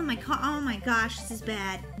going on with my car? Oh my gosh, this is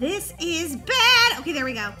bad. This is bad. Okay, there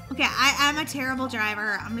we go. Okay, I'm a terrible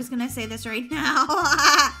driver. I'm just gonna say this right now.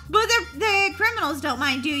 But the criminals don't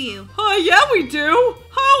mind, do you? Yeah, we do.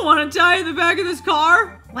 I don't want to die in the back of this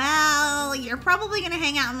car. Well, you're probably gonna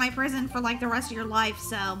hang out in my prison for like the rest of your life,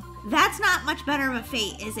 so that's not much better of a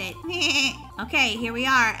fate, is it? Okay, here we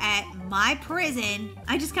are at my prison.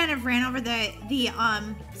 I just kind of ran over the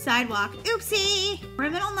sidewalk. Oopsie!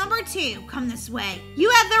 Criminal number 2, come this way. You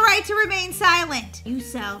have the right to remain silent. You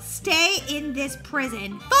shall stay in this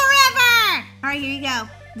prison forever! All right, here you go.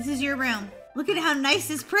 This is your room. Look at how nice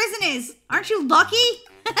this prison is. Aren't you lucky?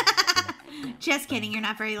 Just kidding, you're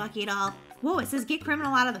not very lucky at all. Whoa, it says get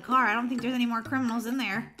criminal out of the car. I don't think there's any more criminals in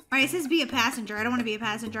there. All right, it says be a passenger. I don't want to be a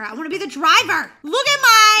passenger. I want to be the driver. Look at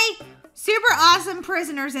my super awesome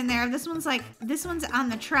prisoners in there. This one's on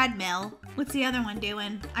the treadmill. What's the other one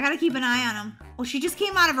doing? I gotta keep an eye on him. Well, she just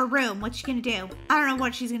came out of her room. What's she gonna do? I don't know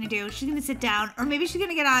what she's gonna do. She's gonna sit down, or maybe she's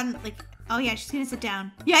gonna get on, like, oh yeah, she's gonna sit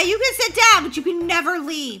down. Yeah, you can sit down, but you can never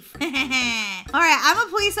leave. All right, I'm a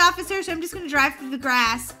police officer, so I'm just gonna drive through the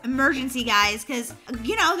grass. Emergency, guys, because,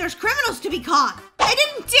 you know, there's criminals to be caught. I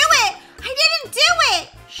didn't do it! I didn't do it!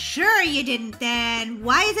 Sure you didn't, then.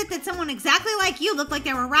 Why is it that someone exactly like you looked like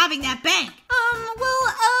they were robbing that bank?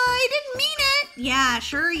 I didn't mean it. Yeah,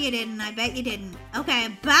 sure you didn't. I bet you didn't. Okay,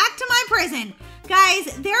 back to my prison.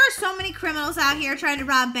 Guys, there are so many criminals out here trying to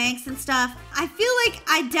rob banks and stuff. I feel like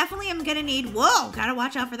I definitely am gonna need, whoa, gotta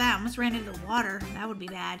watch out for that. I almost ran into the water. That would be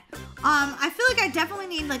bad. I feel like I definitely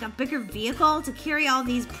need like a bigger vehicle to carry all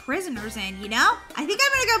these prisoners in, you know? I think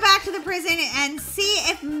I'm gonna go back to the prison and see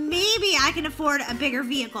if maybe I can afford a bigger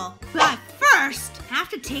vehicle. But first, I have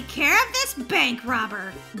to take care of this bank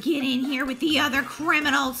robber. Get in here with the other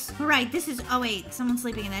criminals. All right, this is, oh wait, someone's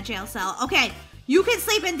sleeping in that jail cell. Okay. You can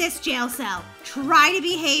sleep in this jail cell. Try to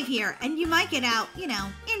behave here, and you might get out, you know,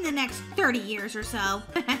 in the next 30 years or so. All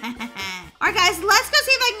right, guys, let's go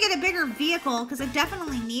see if I can get a bigger vehicle, because I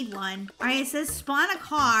definitely need one. All right, it says spawn a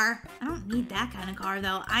car. I don't need that kind of car,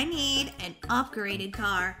 though. I need an upgraded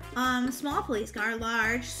car. Small police car,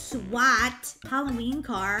 large, SWAT, Halloween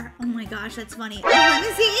car. Oh my gosh, that's funny. A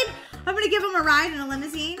limousine? I'm gonna give him a ride in a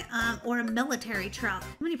limousine, or a military truck. How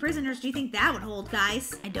many prisoners do you think that would hold,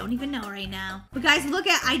 guys? I don't even know right now. But guys, look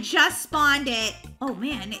at, I just spawned it. Oh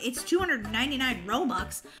man, it's 299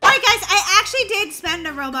 Robux. All right, guys, I actually did spend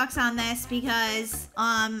a Robux on this because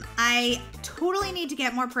I totally need to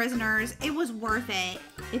get more prisoners. It was worth it,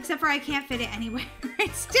 except for I can't fit it anywhere.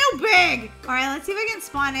 It's too big. All right, let's see if I can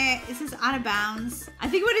spawn it. This is out of bounds. I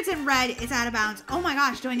think when it's in red, it's out of bounds. Oh my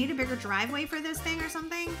gosh, do I need a bigger driveway for this thing or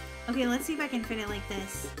something? Okay, let's see if I can fit it like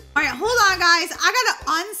this. All right, hold on, guys. I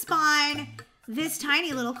gotta unspawn this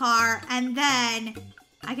tiny little car, and then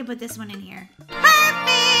I can put this one in here.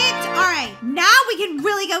 Perfect! All right, now we can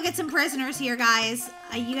really go get some prisoners here, guys.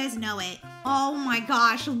 You guys know it. Oh my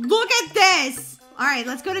gosh, look at this. All right,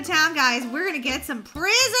 let's go to town, guys. We're gonna get some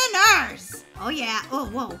prisoners. Oh yeah, oh,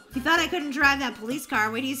 whoa. If you thought I couldn't drive that police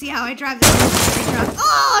car, wait till you see how I drive this military truck.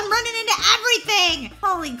 Oh, I'm running into everything.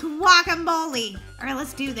 Holy guacamole. All right,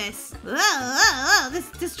 let's do this.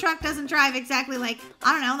 This truck doesn't drive exactly like,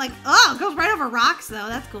 I don't know, like, oh, it goes right over rocks though.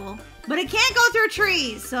 That's cool. But it can't go through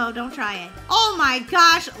trees, so don't try it. Oh my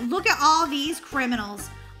gosh, look at all these criminals.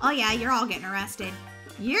 Oh yeah, you're all getting arrested.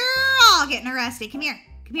 You're all getting arrested. Come here.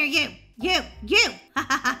 Come here, you. You. Ha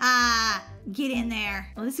ha ha ha. Get in there.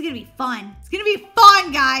 Oh, this is gonna be fun. It's gonna be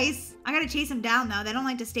fun, guys. I gotta chase them down though. They don't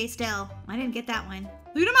like to stay still. I didn't get that one.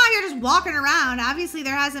 Look at them out here just walking around. Obviously,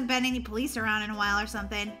 there hasn't been any police around in a while or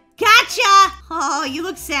something. Gotcha! Oh, you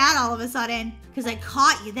look sad all of a sudden. Because I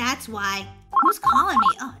caught you, that's why. Who's calling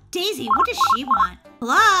me? Oh, Daisy, what does she want?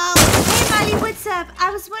 Hello? Hey, Molly, what's up?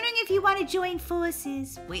 I was wondering if you want to join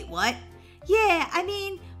forces. Wait, what? Yeah, I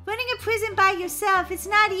mean, running a prison by yourself, it's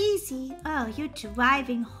not easy. Oh, you're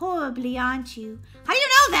driving horribly, aren't you? How do you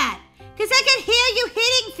know that? Because I can hear you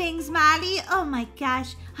hitting things, Molly. Oh my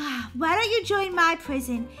gosh. Why don't you join my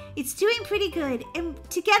prison? It's doing pretty good. And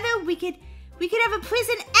together we could have a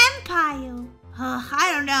prison empire.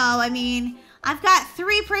 I don't know. I mean, I've got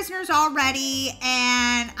 3 prisoners already,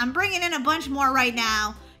 and I'm bringing in a bunch more right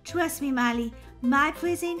now. Trust me, Molly. My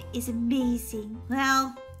prison is amazing.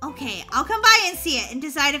 Well, okay. I'll come by and see it and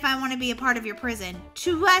decide if I want to be a part of your prison.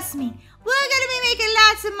 Trust me. We're going to be making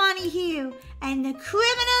lots of money here. And the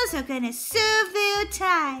criminals are going to serve their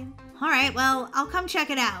time. All right, well, I'll come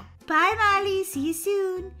check it out. Bye, Molly. See you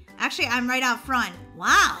soon. Actually, I'm right out front.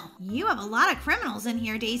 Wow, you have a lot of criminals in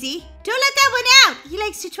here, Daisy. Don't let that one out. He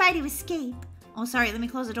likes to try to escape. Oh, sorry, let me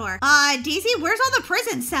close the door. Daisy, where's all the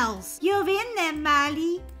prison cells? You're in them,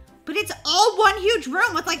 Molly. But it's all one huge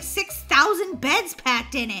room with like 6,000 beds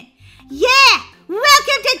packed in it. Yeah!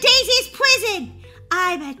 Welcome to Daisy's prison!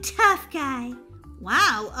 I'm a tough guy.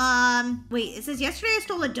 Wow, wait, it says yesterday I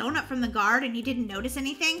stole a donut from the guard and you didn't notice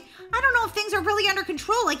anything? I don't know if things are really under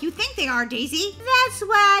control like you think they are, Daisy. That's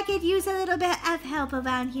why I could use a little bit of help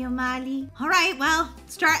around here, Molly. All right, well,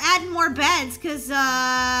 start adding more beds because,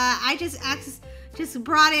 I just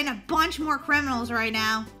brought in a bunch more criminals right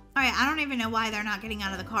now. All right, I don't even know why they're not getting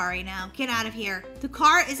out of the car right now. Get out of here. The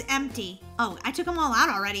car is empty. Oh, I took them all out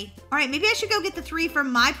already. All right, maybe I should go get the 3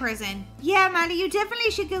 from my prison. Yeah, Molly, you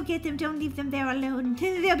definitely should go get them. Don't leave them there alone.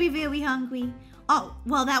 They'll be very hungry. Oh,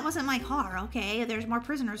 well, that wasn't my car. Okay, there's more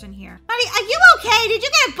prisoners in here. Molly, are you okay? Did you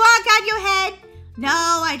get a bug on your head? No,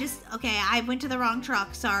 I went to the wrong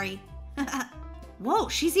truck. Sorry. Whoa,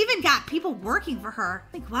 she's even got people working for her.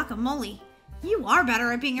 Like guacamole. You are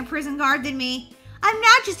better at being a prison guard than me. I'm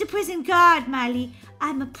not just a prison guard, Molly.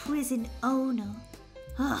 I'm a prison owner.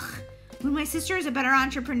 Ugh. When my sister is a better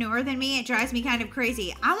entrepreneur than me, it drives me kind of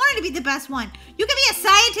crazy. I wanted to be the best one. You can be a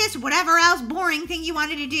scientist, whatever else boring thing you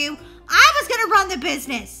wanted to do. I was gonna run the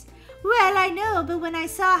business. Well, I know, but when I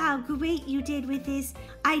saw how great you did with this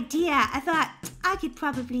idea, I thought I could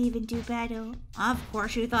probably even do better. Of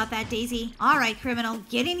course you thought that, Daisy. All right, criminal,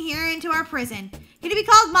 get in here into our prison. Can it be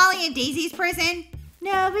called Molly and Daisy's prison?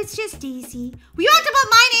 No, it's just Daisy. Well, you have to put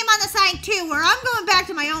my name on the sign too, or I'm going back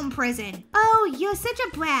to my own prison. Oh, you're such a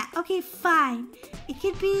brat. Okay, fine. It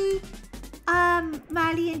could be,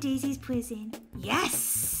 Molly and Daisy's prison.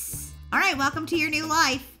 Yes. All right, welcome to your new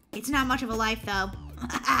life. It's not much of a life, though.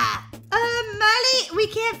 Molly, we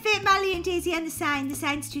can't fit Molly and Daisy on the sign. The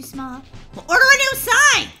sign's too small. Well, order a new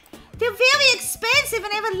sign. They're very expensive,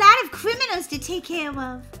 and I have a lot of criminals to take care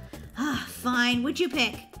of. Fine. What'd you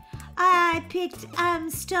pick? I picked,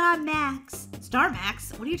 Star Max. Star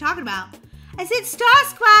Max? What are you talking about? I said Star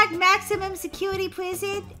Squad Maximum Security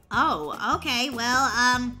Prison. Oh, okay. Well,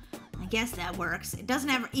 I guess that works. It doesn't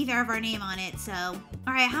have either of our name on it, so.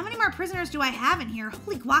 All right, how many more prisoners do I have in here?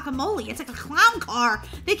 Holy guacamole, it's like a clown car.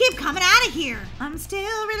 They keep coming out of here. I'm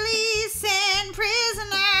still releasing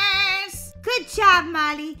prisoners. Good job,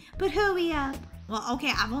 Molly, but hurry up. Well,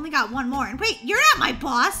 okay, I've only got one more. And wait, you're not my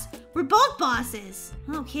boss. We're both bosses.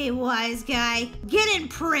 Okay, wise guy, get in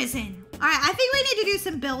prison. All right, I think we need to do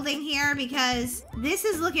some building here because this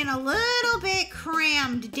is looking a little bit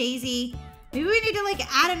crammed, Daisy. Maybe we need to like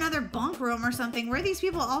add another bunk room or something. Where are these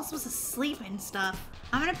people all supposed to sleep and stuff?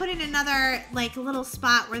 I'm gonna put in another like little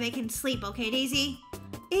spot where they can sleep, okay, Daisy?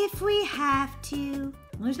 If we have to.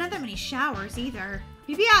 Well, there's not that many showers either.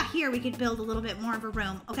 Maybe out here we could build a little bit more of a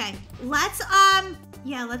room. Okay, let's,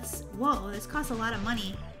 whoa, this costs a lot of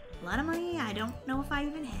money. A lot of money I don't know if I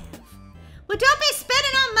even have. Well, don't be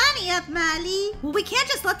spending our money up, Molly. Well, we can't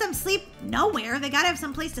just let them sleep nowhere. They gotta have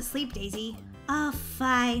some place to sleep, Daisy. Oh,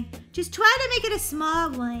 fine. Just try to make it a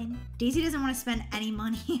small one. Daisy doesn't want to spend any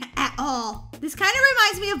money at all. This kind of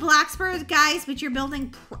reminds me of Blacksburg, guys, but you're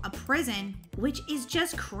building a prison, which is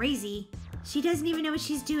just crazy. She doesn't even know what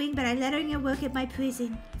she's doing, but I let her work at my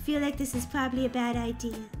prison. I feel like this is probably a bad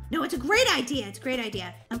idea. No, it's a great idea. It's a great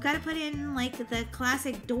idea. I've got to put in like the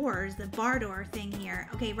classic doors, the bar door thing here.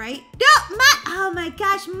 Okay, right? No, oh my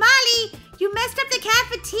gosh, Molly, you messed up the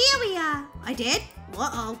cafeteria. I did?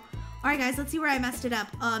 Uh-oh. All right, guys, let's see where I messed it up.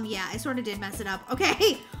 Yeah, I sort of did mess it up.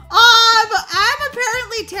 Okay. I'm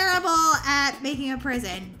apparently terrible at making a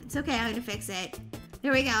prison. It's okay, I'm gonna fix it.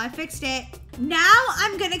 There we go, I fixed it. Now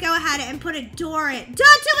I'm gonna go ahead and put a door in. Don't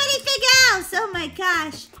do anything else! Oh my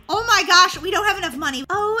gosh. Oh my gosh, we don't have enough money.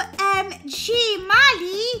 OMG,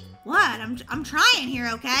 Molly. What? I'm trying here,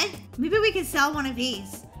 okay? Maybe we could sell one of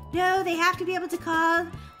these. No, they have to be able to call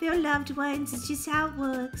their loved ones. It's just how it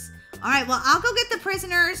works. All right, well, I'll go get the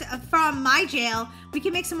prisoners from my jail. We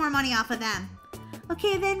can make some more money off of them.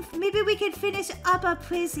 Okay, then maybe we could finish up our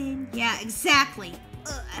prison. Yeah, exactly.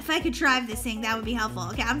 If I could drive this thing, that would be helpful.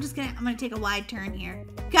 Okay, I'm gonna take a wide turn here.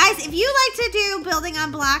 Guys, if you like to do building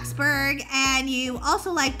on Blacksburg and you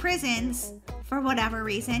also like prisons, for whatever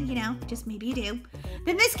reason, you know, just maybe you do,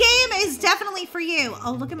 then this game is definitely for you.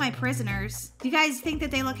 Oh, look at my prisoners. Do you guys think that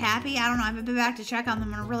they look happy? I don't know, I haven't been back to check on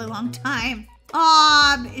them in a really long time.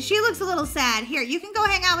 She looks a little sad. Here, you can go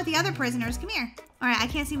hang out with the other prisoners. Come here. All right, I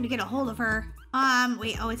can't seem to get a hold of her.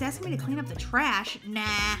 Wait, oh, it's asking me to clean up the trash.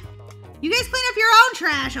 Nah. You guys clean up your own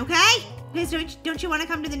trash, okay? You guys, don't you want to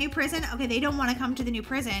come to the new prison? Okay, they don't want to come to the new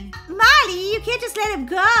prison. Molly, you can't just let them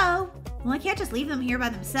go. Well, I can't just leave them here by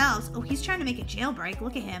themselves. Oh, he's trying to make a jailbreak.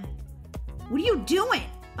 Look at him. What are you doing?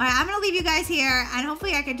 All right, I'm going to leave you guys here, and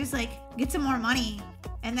hopefully I can just, like, get some more money.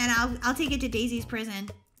 and then I'll take it to Daisy's prison.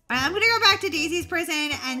 All right, I'm gonna go back to Daisy's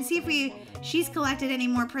prison and see if she's collected any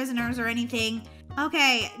more prisoners or anything.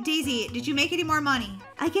 Okay, Daisy, did you make any more money?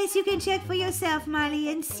 I guess you can check for yourself, Molly,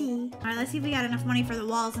 and see. All right, let's see if we got enough money for the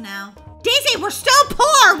walls now. Daisy, we're still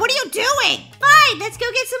poor! What are you doing? Fine, let's go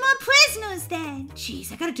get some more prisoners then.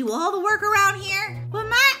 Jeez, I gotta do all the work around here. Well,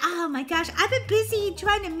 oh my gosh, I've been busy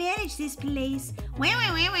trying to manage this place. Where?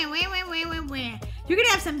 You're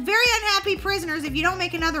gonna have some very unhappy prisoners if you don't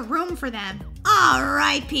make another room for them. All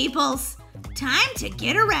right, peoples. Time to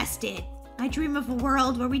get arrested. I dream of a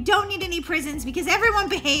world where we don't need any prisons because everyone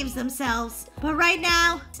behaves themselves. But right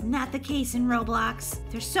now, it's not the case in Roblox.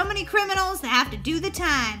 There's so many criminals that have to do the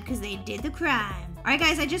time because they did the crime. All right,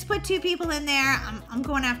 guys, I just put 2 people in there. I'm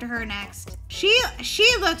going after her next. She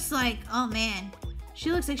looks like, oh man,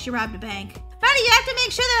 she looks like she robbed a bank. Molly, you have to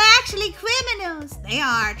make sure they're actually criminals. They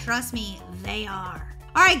are, trust me, they are.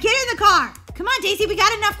 All right, get in the car. Come on, Daisy, we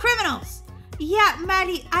got enough criminals. Yeah,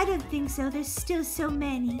 Molly, I don't think so. There's still so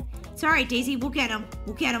many. It's all right, Daisy. We'll get them.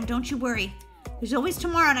 We'll get them. Don't you worry. There's always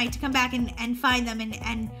tomorrow night to come back and find them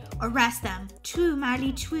and arrest them. True,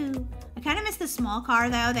 Molly, true. I kind of miss the small car,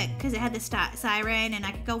 though, because it had the siren, and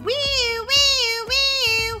I could go, wee, wee,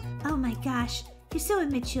 wee. Oh, my gosh. You're so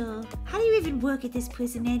immature. How do you even work at this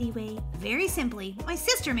prison anyway? Very simply. My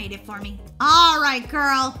sister made it for me. All right,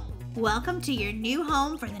 girl. Welcome to your new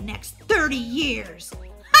home for the next 30 years.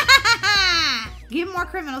 Give more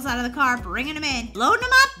criminals out of the car, bringing them in. Loading them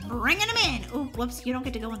up, bringing them in. Oh, whoops, you don't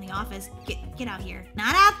get to go in the office. Get out here.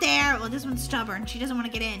 Not out there. Well, this one's stubborn. She doesn't want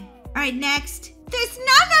to get in. All right, next. There's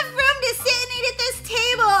not enough room to sit and eat at this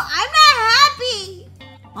table. I'm not happy.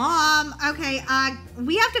 Okay,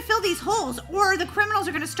 we have to fill these holes or the criminals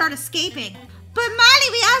are going to start escaping. But Molly,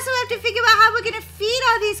 we also have to figure out how we're going to feed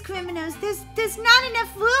all these criminals. There's not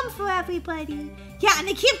enough room for everybody. Yeah, and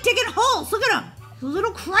they keep digging holes. Look at them.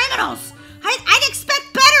 Little criminals. I'd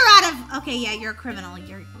expect better out of. Okay, yeah, you're a criminal.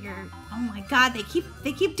 You're. Oh my God, they keep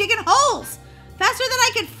digging holes faster than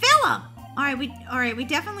I can fill them. All right, we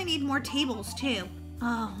definitely need more tables too.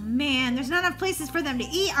 Oh man, there's not enough places for them to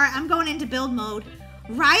eat. All right, I'm going into build mode.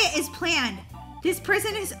 Riot is planned. This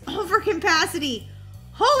prison is over capacity.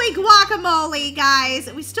 Holy guacamole,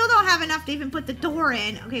 guys. We still don't have enough to even put the door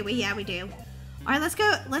in. Okay, wait, yeah, we do. All right, let's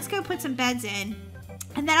go put some beds in.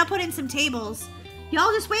 And then I'll put in some tables.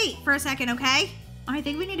 Y'all just wait for a second, okay? I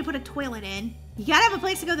think we need to put a toilet in. You gotta have a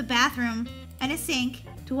place to go to the bathroom and a sink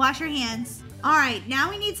to wash your hands. All right, now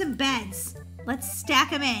we need some beds. Let's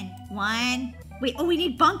stack them in. 1. Wait, oh, we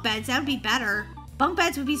need bunk beds. That would be better. Bunk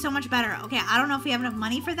beds would be so much better. Okay, I don't know if we have enough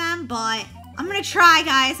money for them, but I'm gonna try,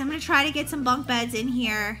 guys. I'm gonna try to get some bunk beds in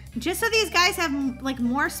here. Just so these guys have, like,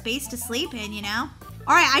 more space to sleep in, you know?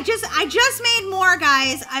 All right, I just made more,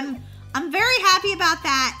 guys. I'm very happy about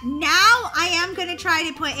that. Now I am gonna try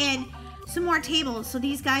to put in some more tables so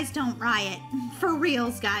these guys don't riot. For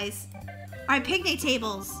reals, guys. All right, picnic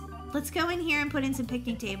tables. Let's go in here and put in some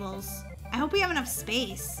picnic tables. I hope we have enough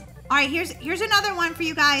space. All right, here's another one for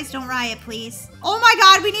you guys. Don't riot, please. Oh my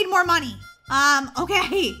God, we need more money.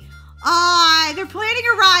 Okay. They're planning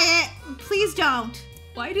a riot. Please don't.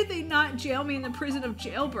 Why did they not jail me in the prison of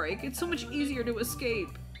Jailbreak? It's so much easier to escape.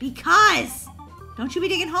 Because. Don't you be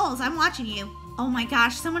digging holes. I'm watching you. Oh my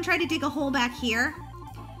gosh, someone tried to dig a hole back here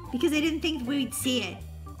because they didn't think we'd see it.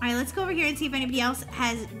 All right, let's go over here and see if anybody else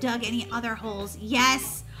has dug any other holes.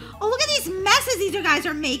 Yes. Oh, look at these messes these guys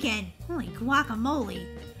are making. Holy guacamole.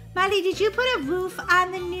 Molly, did you put a roof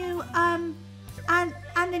on the new, on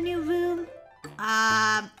the new room?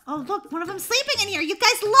 Oh look, one of them sleeping in here. You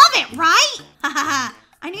guys love it, right? Haha,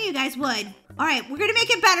 I knew you guys would. All right, we're gonna make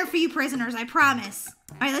it better for you prisoners, I promise.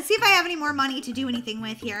 All right, let's see if I have any more money to do anything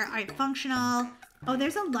with here. All right, functional. Oh,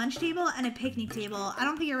 there's a lunch table and a picnic table. I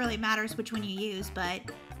don't think it really matters which one you use, but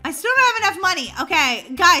I still don't have enough money.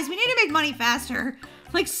 Okay, guys, we need to make money faster.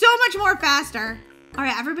 Like, so much more faster. All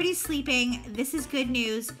right, everybody's sleeping. This is good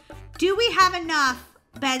news. Do we have enough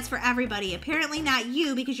beds for everybody? Apparently not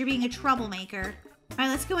you, because you're being a troublemaker. All right,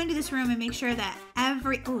 let's go into this room and make sure that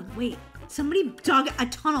oh, wait. Somebody dug a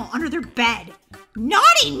tunnel under their bed.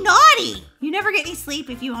 Naughty, naughty! You never get any sleep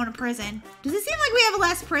if you own a prison. Does it seem like we have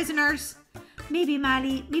less prisoners? Maybe,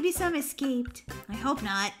 Molly. Maybe some escaped. I hope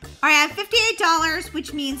not. All right, I have $58,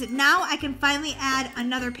 which means that now I can finally add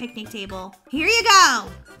another picnic table. Here you go.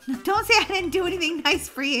 Don't say I didn't do anything nice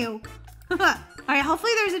for you. All right,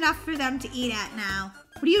 hopefully there's enough for them to eat at now.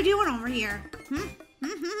 What are you doing over here?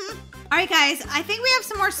 All right, guys, I think we have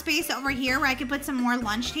some more space over here where I could put some more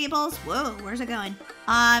lunch tables. Whoa, where's it going?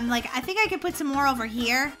 I think I could put some more over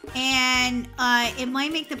here, and it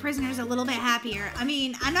might make the prisoners a little bit happier. I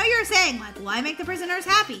mean, I know you're saying, like, why make the prisoners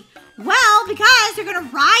happy? Well, because they're gonna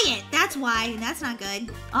riot. That's why, and that's not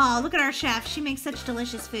good. Oh, look at our chef. She makes such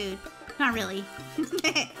delicious food. Not really.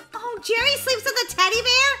 Oh, Jerry sleeps with a teddy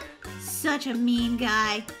bear? Such a mean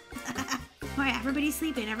guy. All right, everybody's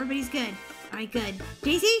sleeping. Everybody's good. All right, good.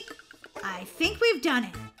 Daisy, I think we've done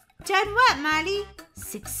it. Done what, Molly?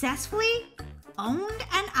 Successfully owned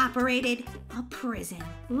and operated a prison.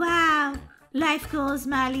 Wow. Life goals,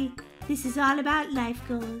 Molly. This is all about life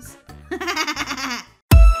goals.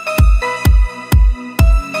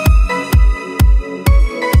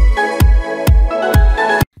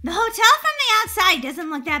 The hotel from the outside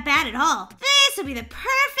doesn't look that bad at all. This will be the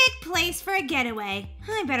perfect place for a getaway.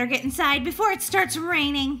 I better get inside before it starts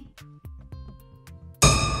raining.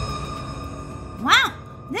 Wow,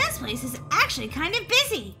 this place is actually kind of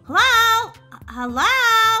busy. Hello?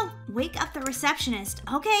 Hello? Wake up the receptionist.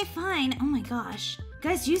 Okay, fine. Oh my gosh.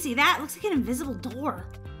 Guys, do you see that? It looks like an invisible door.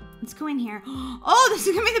 Let's go in here. Oh, this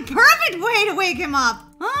is gonna be the perfect way to wake him up.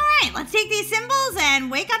 All right, let's take these symbols and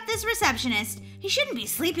wake up this receptionist. He shouldn't be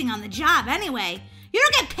sleeping on the job anyway. You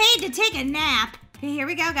don't get paid to take a nap. Okay, here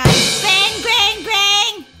we go, guys. Bang, bang,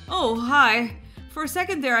 bang. Oh, hi. For a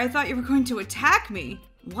second there, I thought you were going to attack me.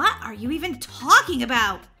 What are you even talking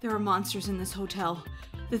about? There are monsters in this hotel.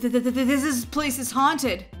 This place is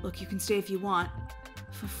haunted. Look, you can stay if you want.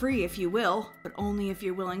 For free if you will, but only if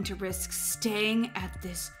you're willing to risk staying at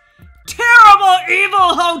this terrible,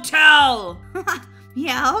 evil hotel!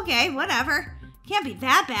 Yeah, okay, whatever. Can't be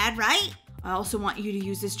that bad, right? I also want you to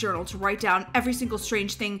use this journal to write down every single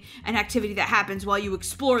strange thing and activity that happens while you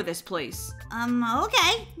explore this place.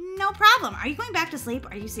 Okay. No problem. Are you going back to sleep?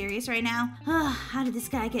 Are you serious right now? How did this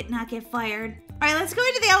guy not get fired? All right, let's go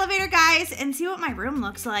into the elevator, guys, and see what my room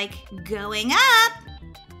looks like. Going up.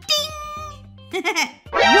 Ding!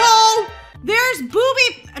 Whoa! There's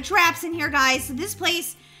booby traps in here, guys. So this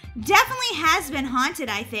place definitely has been haunted,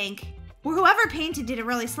 I think. Or whoever painted did a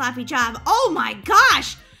really sloppy job. Oh my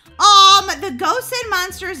gosh! The ghosts and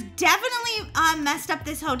monsters definitely messed up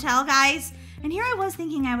this hotel, guys. And here I was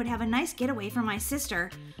thinking I would have a nice getaway from my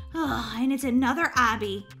sister. Oh, and it's another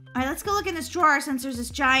Obby. All right, let's go look in this drawer since there's this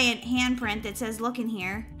giant handprint that says look in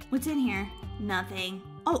here. What's in here? Nothing.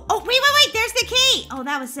 Oh, wait, there's the key. Oh,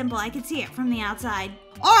 that was simple. I could see it from the outside.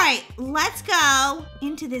 All right, let's go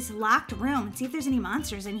into this locked room and see if there's any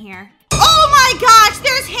monsters in here. Oh my gosh,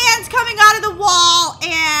 there's hands coming out of the wall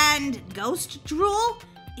and ghost drool.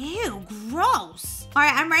 Ew, gross. All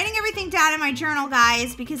right, I'm writing everything down in my journal,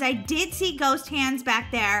 guys, because I did see ghost hands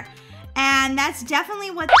back there. And that's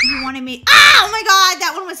definitely what you wanted me. Ah, oh my God,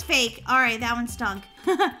 that one was fake. All right, that one stunk.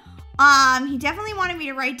 He definitely wanted me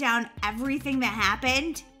to write down everything that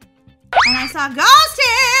happened. And I saw ghost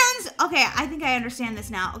hands. Okay, I think I understand this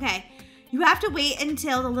now. Okay, you have to wait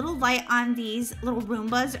until the little light on these little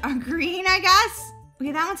Roombas are green, I guess.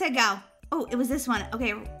 Okay, that one said go. Oh, it was this one.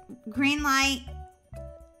 Okay, green light.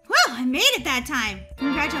 Whew, I made it that time.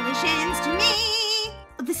 Congratulations to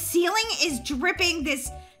me. The ceiling is dripping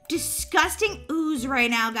this disgusting ooze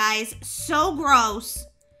right now, guys. So gross.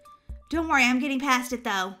 Don't worry, I'm getting past it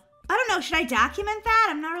though. I don't know, should I document that?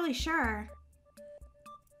 I'm not really sure.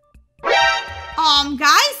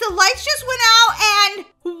 Guys, the lights just went out and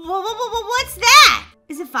what's that?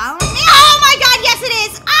 Is it following me? Oh my God, yes it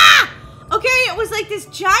is. Ah! Okay, it was like this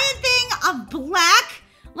giant thing of black,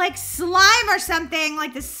 like slime or something,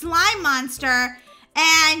 like the slime monster.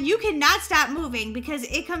 And you cannot stop moving because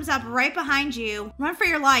it comes up right behind you. Run for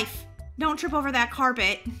your life. Don't trip over that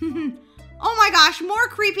carpet. Oh my gosh, more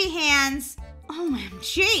creepy hands.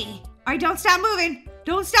 OMG. All right, don't stop moving.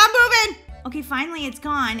 Don't stop moving. Okay, finally it's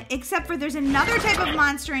gone, except for there's another type of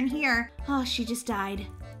monster in here. Oh, she just died.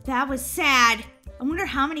 That was sad. I wonder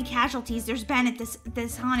how many casualties there's been at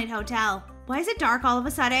this haunted hotel. Why is it dark all of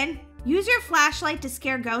a sudden? Use your flashlight to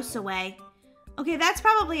scare ghosts away. Okay, that's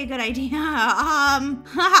probably a good idea.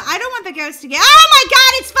 I don't want the ghost to get. Oh my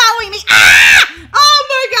God, it's following me. Ah! Oh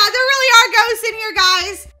my God, there really are ghosts in here,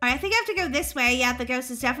 guys. All right, I think I have to go this way. Yeah, the ghost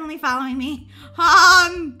is definitely following me.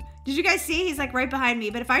 Did you guys see? He's like right behind me.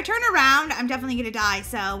 But if I turn around, I'm definitely gonna die.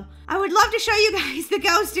 So I would love to show you guys the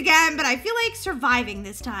ghost again, but I feel like surviving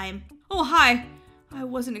this time. Oh, hi. I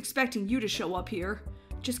wasn't expecting you to show up here.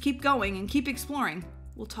 Just keep going and keep exploring.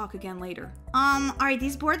 We'll talk again later. All right,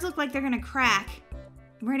 these boards look like they're gonna crack.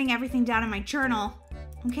 I'm writing everything down in my journal.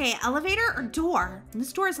 Okay, elevator or door?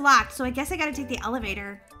 This door is locked, so I guess I gotta take the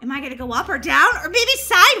elevator. Am I gonna go up or down? Or maybe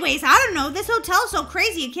sideways? I don't know. This hotel's so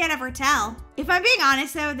crazy, you can't ever tell. If I'm being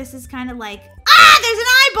honest, though, this is kind of like... Ah, there's an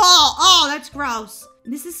eyeball! Oh, that's gross.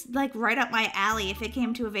 This is like right up my alley. If it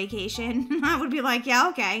came to a vacation, I would be like, yeah,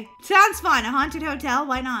 okay. Sounds fun. A haunted hotel,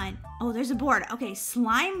 why not? Oh, there's a board. Okay,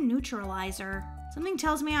 slime neutralizer. Something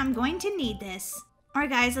tells me I'm going to need this. All right,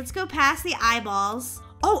 guys, let's go past the eyeballs.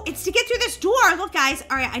 Oh, it's to get through this door. Look, guys.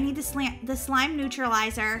 All right, I need the slime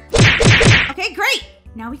neutralizer. Okay, great.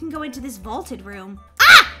 Now we can go into this vaulted room.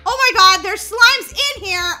 Ah! Oh my God, there's slimes in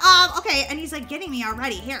here. Okay, and he's like getting me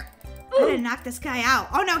already. Here, I'm gonna knock this guy out.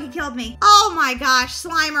 Oh no, he killed me. Oh my gosh,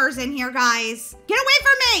 Slimers in here, guys. Get away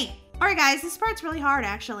from me. All right, guys, this part's really hard,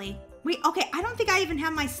 actually. Wait, okay, I don't think I even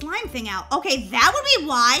have my slime thing out. Okay, that would be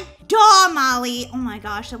why. Duh, Molly. Oh my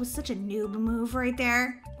gosh, that was such a noob move right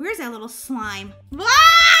there. Where's that little slime?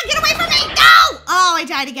 Ah, get away from me, no! Oh, I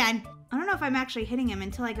died again. I don't know if I'm actually hitting him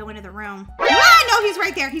until I go into the room. Ah, no, he's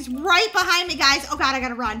right there. He's right behind me, guys. Oh God, I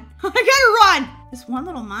gotta run. I gotta run. This one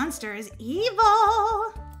little monster is evil.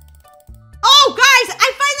 Oh, guys,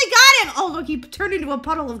 I finally got him. Oh, look, he turned into a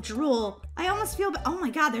puddle of drool. I almost feel, oh my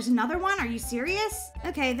God, there's another one. Are you serious?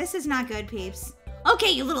 Okay, this is not good, peeps. Okay,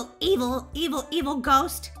 you little evil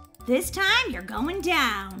ghost. This time, you're going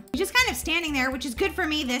down. You're just kind of standing there, which is good for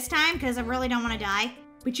me this time because I really don't want to die.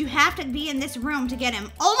 But you have to be in this room to get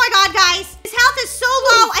him. Oh my God, guys. His health is so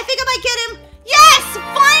low. I think I might get him. Yes,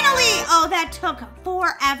 finally. Oh, that took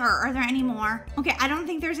forever. Are there any more? Okay, I don't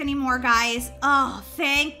think there's any more, guys. Oh,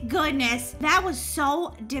 thank goodness. That was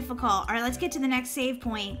so difficult. All right, let's get to the next save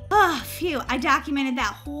point. Oh, phew. I documented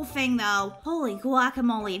that whole thing, though. Holy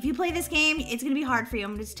guacamole. If you play this game, it's going to be hard for you.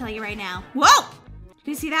 I'm going to just tell you right now. Whoa.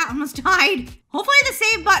 Did you see that? I almost died. Hopefully the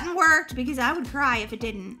save button worked because I would cry if it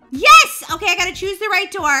didn't. Yes! Okay, I gotta choose the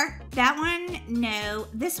right door. That one, no.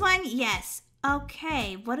 This one, yes.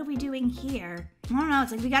 Okay, what are we doing here? I don't know,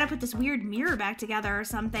 it's like we gotta put this weird mirror back together or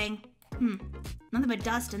something. Nothing but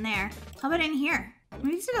dust in there. How about in here?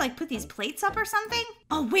 Maybe we should like put these plates up or something?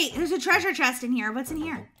 Oh wait, there's a treasure chest in here. What's in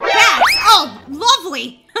here? Bats! Oh,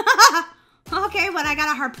 lovely! Okay, but I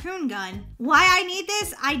got a harpoon gun. Why I need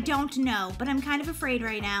this, I don't know, but I'm kind of afraid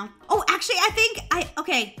right now. Oh, actually, I think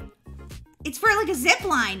okay. It's for like a zip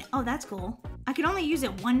line. Oh, that's cool. I could only use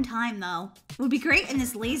it one time though. It would be great in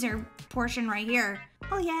this laser portion right here.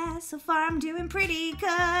 Oh yeah, so far I'm doing pretty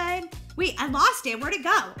good. Wait, I lost it. Where'd it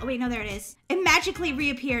go? Oh wait, no, there it is. It magically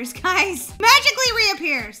reappears, guys. Magically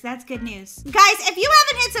reappears. That's good news. Guys, if you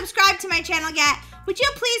haven't hit subscribe to my channel yet, would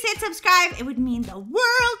you please hit subscribe? It would mean the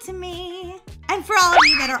world to me. And for all of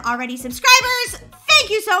you that are already subscribers, thank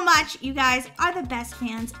you so much. You guys are the best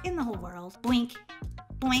fans in the whole world. Boink,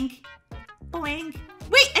 boink, boink.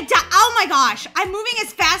 Wait, oh my gosh. I'm moving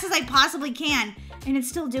as fast as I possibly can. And it's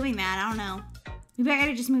still doing that. I don't know. Maybe I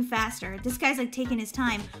gotta just move faster. This guy's like taking his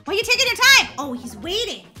time. Why are you taking your time? Oh, he's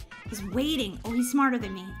waiting. He's waiting. Oh, he's smarter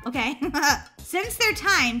than me. Okay. Since they're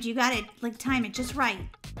timed, you gotta like time it just right.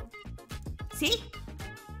 See?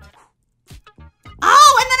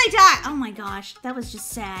 Oh, and then I died. Oh my gosh, that was just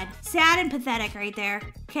sad. Sad and pathetic right there.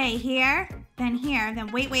 Okay, here, then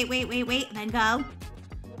wait, then go,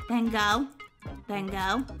 then go, then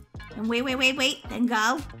go, then wait, then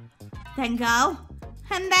go,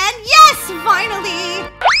 and then yes, finally.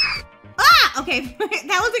 Ah, okay,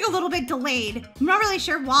 that was like a little bit delayed. I'm not really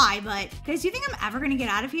sure why, but guys, do you think I'm ever gonna get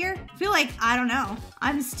out of here? I feel like, I don't know.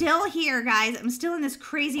 I'm still here, guys. I'm still in this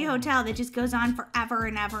crazy hotel that just goes on forever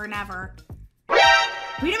and ever and ever.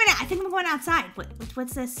 Wait a minute, I think I'm going outside.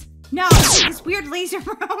 What's this? No, this weird laser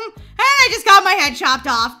room. And I just got my head chopped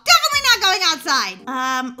off. Definitely not going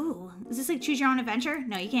outside. Ooh, is this like choose your own adventure?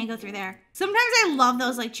 No, you can't go through there. Sometimes I love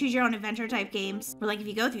those like choose your own adventure type games. Where like if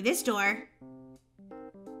you go through this door,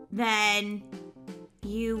 then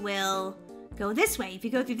you will go this way. If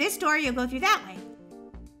you go through this door, you'll go through that way.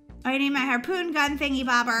 I need my harpoon gun thingy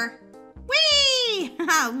bobber. Whee!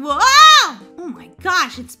 Whoa! Oh my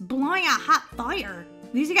gosh, it's blowing out hot fire.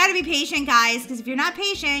 These you gotta be patient, guys, because if you're not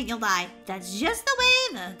patient, you'll die. That's just the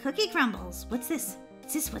way the cookie crumbles. What's this?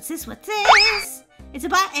 What's this? It's a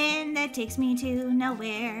button that takes me to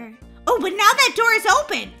nowhere. Oh, but now that door is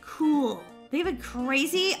open. Cool. They have a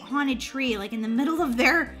crazy haunted tree like in the middle of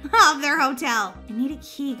their hotel. I need a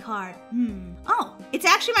key card. Oh, it's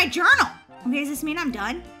actually my journal. Okay, does this mean I'm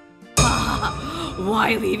done?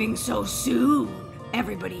 Why leaving so soon?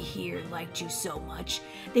 Everybody here liked you so much,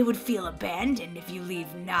 they would feel abandoned if you leave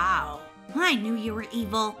now. I knew you were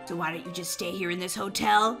evil. So why don't you just stay here in this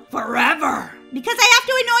hotel forever? Because I have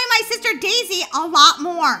to annoy my sister Daisy a lot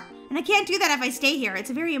more. And I can't do that if I stay here.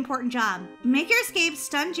 It's a very important job. Make your escape,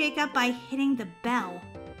 stun Jacob by hitting the bell.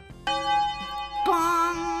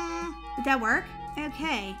 Did that work?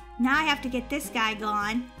 Okay. Now I have to get this guy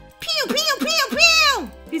gone. Pew, pew, pew,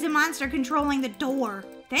 pew! He's a monster controlling the door.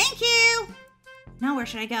 Thank you. Now where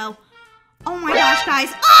should I go? Oh my gosh, guys.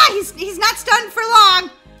 Ah, he's not stunned for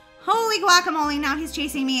long. Holy guacamole, now he's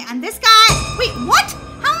chasing me. And this guy, wait, what?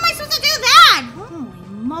 How am I supposed to do that? Holy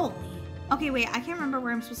moly. Okay, wait, I can't remember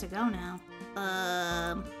where I'm supposed to go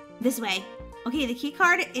now. This way. Okay, the key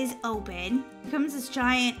card is open. Here comes this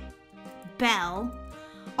giant bell.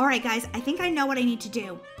 All right, guys, I think I know what I need to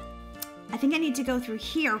do. I think I need to go through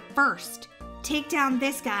here first. Take down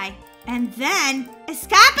this guy, and then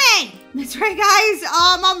escaping! That's right, guys.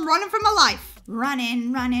 I'm running for my life.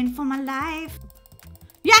 Running for my life.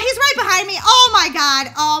 Yeah, he's right behind me. Oh my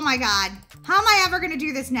god. Oh my god. How am I ever gonna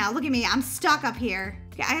do this now? Look at me. I'm stuck up here.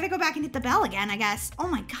 Okay, I gotta go back and hit the bell again, I guess. Oh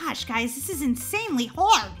my gosh, guys. This is insanely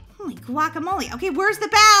hard. Holy guacamole. Okay, where's the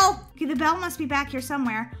bell? Okay, the bell must be back here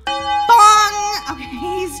somewhere. Bong! Okay,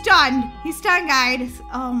 he's stunned. He's stunned, guys.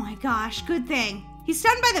 Oh my gosh, good thing. He's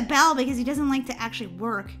stunned by the bell because he doesn't like to actually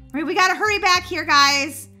work. All right, we gotta hurry back here,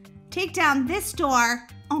 guys. Take down this door.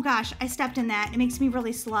 Oh gosh, I stepped in that. It makes me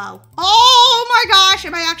really slow. Oh my gosh,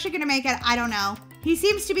 am I actually gonna make it? I don't know. He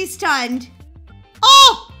seems to be stunned.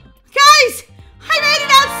 Oh, guys, I made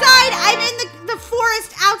it outside. I'm in the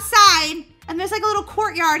forest outside. And there's like a little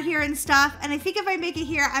courtyard here and stuff. And I think if I make it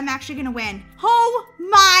here, I'm actually gonna win. Oh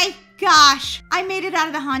my gosh. I made it out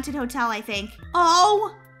of the haunted hotel, I think.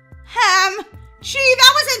 Oh, gee,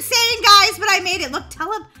 that was insane, guys, but I made it. Look,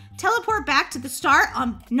 teleport back to the start?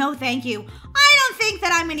 No, thank you. I don't think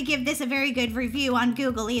that I'm gonna give this a very good review on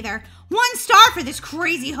Google either. 1 star for this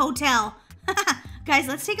crazy hotel. Guys,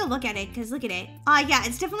 let's take a look at it, because look at it. Yeah,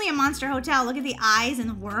 it's definitely a monster hotel. Look at the eyes and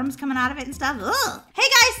the worms coming out of it and stuff. Ugh. Hey,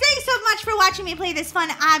 guys, thanks so much for watching me play this fun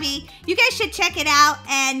obby. You guys should check it out.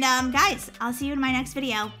 And, guys, I'll see you in my next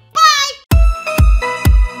video. Bye!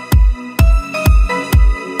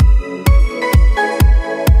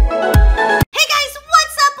 Hey, guys,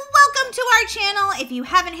 what's up? Welcome to our channel. If you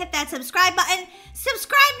haven't hit that subscribe button,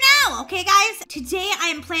 subscribe now, okay, guys? Today, I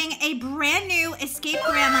am playing a brand new Escape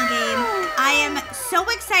Grandma game. I am so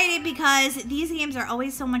excited because these games are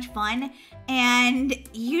always so much fun, and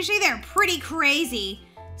usually they're pretty crazy.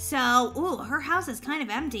 So, ooh, her house is kind of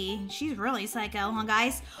empty. She's really psycho, huh,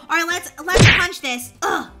 guys? All right, let's punch this.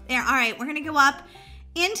 Ugh, there. All right, we're gonna go up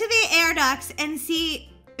into the air ducts and see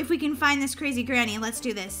if we can find this crazy granny. Let's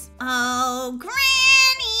do this. Oh,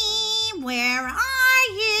 Granny, where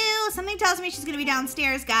are you? Something tells me she's gonna be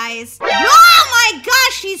downstairs, guys. Oh my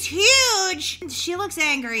gosh, she's huge. She looks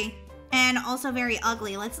angry and also very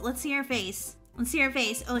ugly. Let's see her face. Let's see her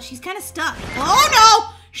face. Oh, she's kind of stuck. Oh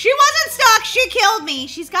no, she wasn't stuck. She killed me.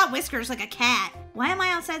 She's got whiskers like a cat. Why am I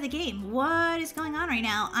outside the game? What is going on right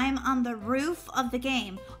now? I'm on the roof of the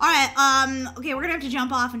game. All right, okay, we're gonna have to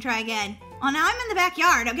jump off and try again. Oh, now I'm in the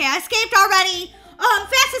backyard. Okay, I escaped already.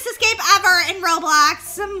 Fastest escape ever in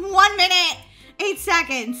Roblox. 1 minute, 8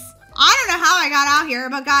 seconds. I don't know how I got out here,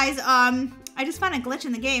 but guys, I just found a glitch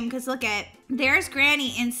in the game because look at, there's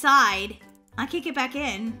Granny inside. I can't get back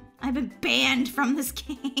in. I've been banned from this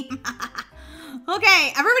game.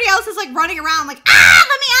 Okay, everybody else is like running around like, ah,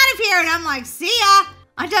 let me out of here. And I'm like, see ya.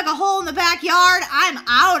 I dug a hole in the backyard. I'm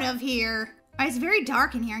out of here. All right, it's very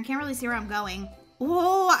dark in here. I can't really see where I'm going.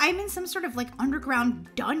 Whoa, I'm in some sort of like underground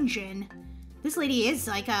dungeon. This lady is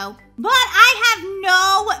psycho. But I have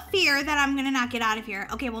no fear that I'm gonna not get out of here.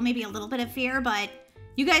 Okay, well, maybe a little bit of fear, but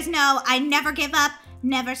you guys know I never give up,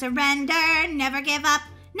 never surrender, never give up,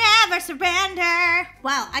 never surrender.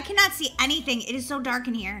 Wow, I cannot see anything. It is so dark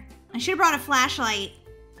in here. I should have brought a flashlight.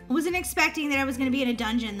 I wasn't expecting that I was gonna be in a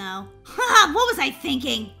dungeon though. What was I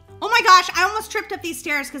thinking? Oh my gosh, I almost tripped up these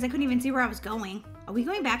stairs because I couldn't even see where I was going. Are we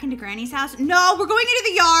going back into Granny's house? No, we're going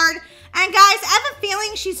into the yard. And guys, I have a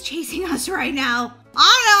feeling she's chasing us right now.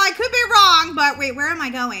 I don't know, I could be wrong, but wait, where am I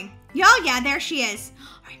going? Yo, yeah, there she is.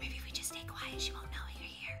 All right, maybe if we just stay quiet, she won't know you're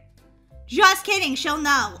here. Just kidding, she'll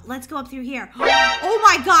know. Let's go up through here. Oh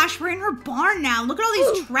my gosh, we're in her barn now. Look at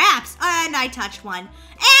all these traps. And I touched one.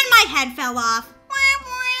 And my head fell off.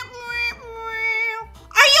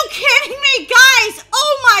 Are you kidding me, guys?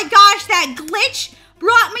 Oh my gosh, that glitch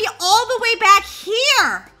brought me all the way back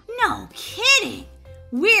here. No kidding.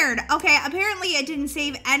 Weird. Okay, apparently it didn't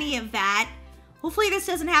save any of that. Hopefully this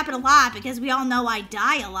doesn't happen a lot because we all know I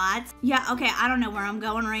die a lot. Yeah, okay, I don't know where I'm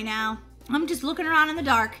going right now. I'm just looking around in the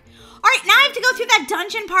dark. All right, now I have to go through that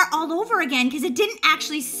dungeon part all over again because it didn't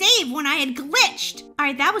actually save when I had glitched. All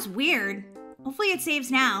right, that was weird. Hopefully it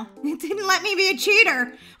saves now. It didn't let me be a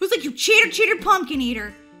cheater. It was like, you cheater, pumpkin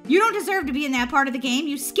eater. You don't deserve to be in that part of the game.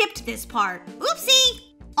 You skipped this part. Oopsie.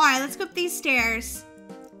 All right, let's go up these stairs.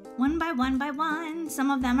 One by one by one,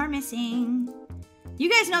 some of them are missing. You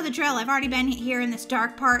guys know the drill. I've already been here in this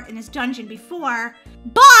dark part in this dungeon before.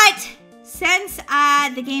 But since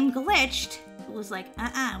the game glitched, it was like,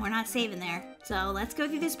 we're not saving there. So let's go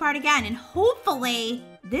through this part again. And hopefully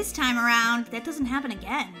this time around, that doesn't happen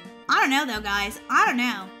again. I don't know though, guys. I don't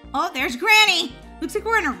know. Oh, there's Granny. Looks like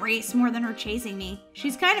we're in a race more than her chasing me.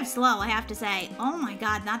 She's kind of slow, I have to say. Oh my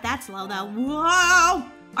God, not that slow though. Whoa.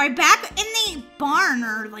 All right, back in the barn,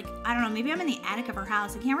 or like, I don't know, maybe I'm in the attic of her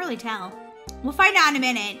house. I can't really tell. We'll find out in a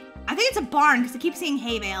minute. I think it's a barn because I keep seeing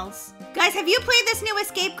hay bales. Guys, have you played this new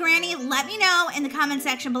Escape Granny? Let me know in the comment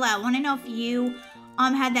section below. I want to know if you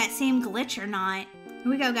had that same glitch or not. Here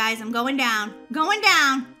we go, guys. I'm going down. Going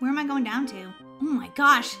down. Where am I going down to? Oh my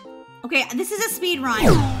gosh. Okay, this is a speed run.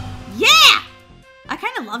 Yeah! I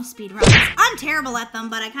kind of love speed runs. I'm terrible at them,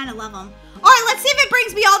 but I kind of love them. All right, let's see if it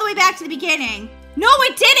brings me all the way back to the beginning. No,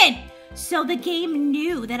 it didn't! So the game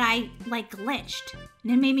knew that I, like, glitched.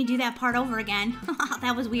 And it made me do that part over again.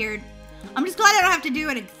 That was weird. I'm just glad I don't have to do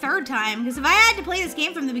it a third time, because if I had to play this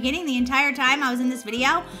game from the beginning the entire time I was in this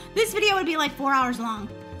video would be like 4 hours long.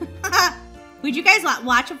 Would you guys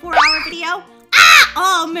watch a 4-hour video? Ah!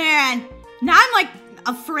 Oh, man. Now I'm, like,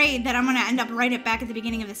 afraid that I'm going to end up right back at the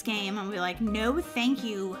beginning of this game. I'm going to be like, no, thank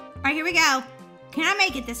you. All right, here we go. Can I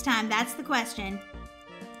make it this time? That's the question.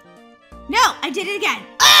 No, I did it again.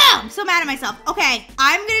 Oh, I'm so mad at myself. Okay,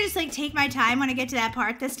 I'm gonna just like take my time when I get to that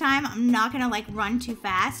part this time. I'm not gonna like run too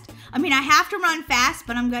fast. I mean, I have to run fast,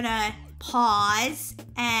 but I'm gonna pause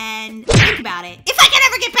and think about it. If I can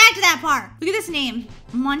ever get back to that part. Look at this name,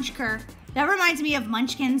 Munchker. That reminds me of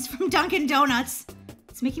Munchkins from Dunkin' Donuts.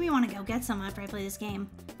 It's making me want to go get some after I play this game.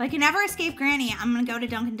 If I can ever escape Granny, I'm gonna go to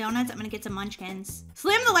Dunkin' Donuts. I'm gonna get some Munchkins.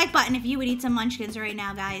 Slam the like button if you would eat some Munchkins right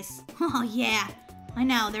now, guys. Oh yeah. I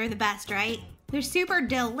know, they're the best, right? They're super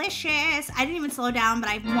delicious. I didn't even slow down, but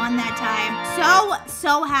I won that time.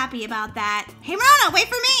 So happy about that. Hey, Rona, wait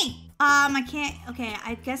for me. I can't, okay,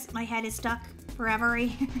 I guess my head is stuck forever.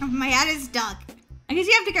 My head is stuck. I guess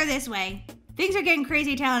you have to go this way. Things are getting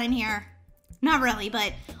crazy town in here. Not really,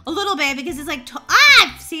 but a little bit because it's like,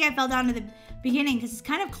 see, I fell down to the beginning because it's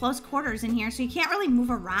kind of close quarters in here, so you can't really move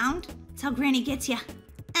around. That's how Granny gets you.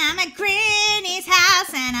 I'm at Granny's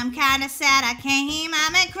house and I'm kinda sad I came.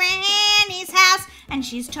 I'm at Granny's house and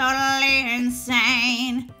she's totally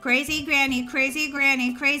insane. Crazy Granny, crazy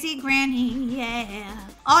Granny, crazy Granny, yeah.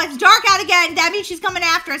 Oh, it's dark out again. That means she's coming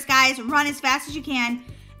after us, guys. Run as fast as you can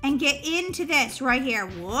and get into this right here.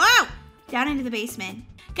 Whoa! Down into the basement.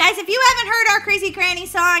 Guys, if you haven't heard our Crazy Granny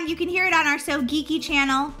song, you can hear it on our So Geeky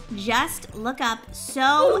channel. Just look up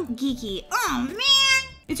So Geeky. Oh, man.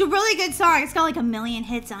 It's a really good song. It's got like 1 million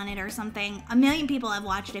hits on it or something. 1 million people have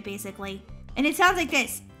watched it, basically. And it sounds like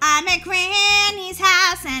this. I'm at Granny's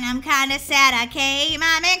house and I'm kinda sad I came.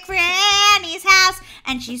 I'm at Granny's house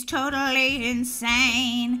and she's totally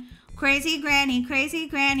insane. Crazy Granny, crazy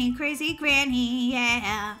Granny, crazy Granny,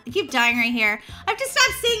 yeah. I keep dying right here. I have to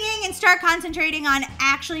stop singing and start concentrating on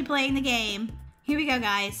actually playing the game. Here we go,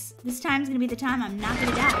 guys. This time's gonna be the time I'm not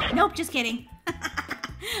gonna die. Nope, just kidding.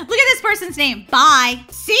 Look at this person's name. Bye.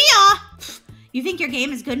 See ya. You think your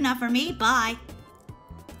game is good enough for me? Bye.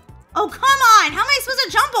 Oh, come on. How am I supposed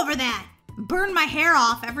to jump over that? Burn my hair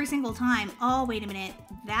off every single time. Oh, wait a minute.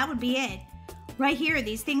 That would be it. Right here,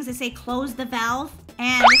 these things that say close the valve.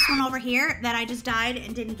 And this one over here that I just died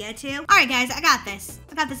and didn't get to. All right, guys, I got this.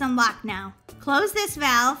 I got this unlocked now. Close this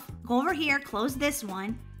valve. Go over here. Close this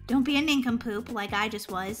one. Don't be a nincompoop like I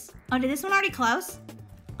just was. Oh, did this one already close?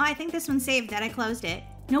 Oh, I think this one saved that I closed it.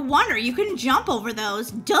 No wonder you couldn't jump over those.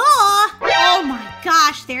 Duh! Oh my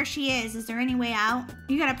gosh, there she is. Is there any way out?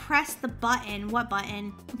 You gotta press the button. What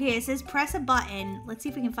button? Okay, it says press a button. Let's see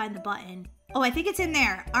if we can find the button. Oh, I think it's in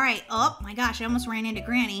there. All right. Oh my gosh, I almost ran into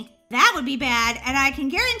Granny. That would be bad, and I can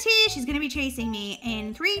guarantee she's gonna be chasing me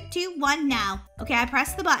in 3, 2, 1, now. Okay, I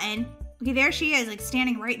pressed the button. Okay, there she is, like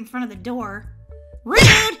standing right in front of the door. Rude!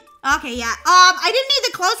 Okay, yeah. I didn't need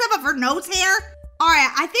the close-up of her nose hair. All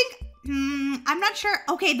right, I think, I'm not sure.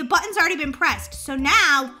 Okay, the button's already been pressed. So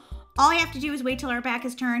now, all I have to do is wait till her back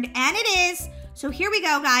is turned, and it is. So here we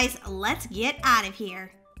go, guys. Let's get out of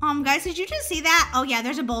here. Guys, did you just see that? Oh yeah,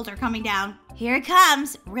 there's a boulder coming down. Here it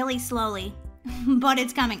comes, really slowly, but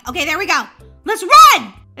it's coming. Okay, there we go. Let's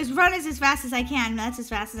run! As fast as I can. That's as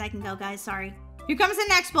fast as I can go, guys, sorry. Here comes the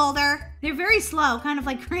next boulder. They're very slow, kind of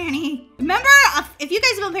like Granny. Remember, if you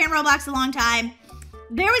guys have been playing Roblox a long time,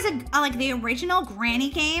 there was like the original Granny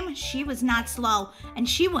game. She was not slow, and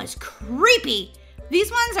she was creepy.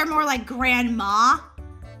 These ones are more like Grandma,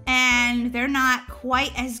 and they're not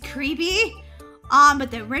quite as creepy.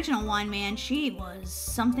 But the original one, man, she was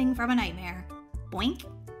something from a nightmare. Boink,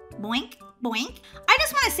 Boink, boink. I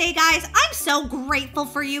just want to say, guys, I'm so grateful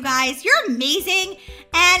for you guys. You're amazing.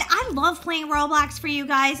 And I love playing Roblox for you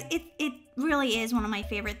guys. It really is one of my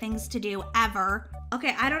favorite things to do ever.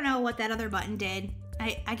 Okay, I don't know what that other button did.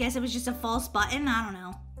 I guess it was just a false button. I don't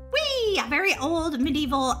know. Whee! A very old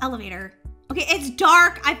medieval elevator. Okay, it's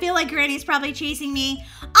dark. I feel like Granny's probably chasing me.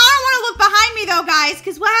 I don't want to look behind me though, guys,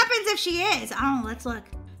 because what happens if she is? I don't know. Let's look.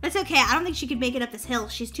 That's okay. I don't think she could make it up this hill.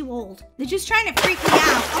 She's too old. They're just trying to freak me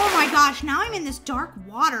out. Oh my gosh, now I'm in this dark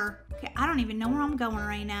water. Okay, I don't even know where I'm going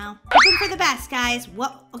right now. Hoping for the best, guys.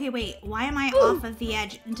 What? Okay, wait. Why am I off of the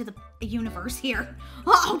edge into the universe here?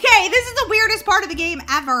 Oh, okay, this is the weirdest part of the game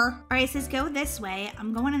ever. All right, it says go this way.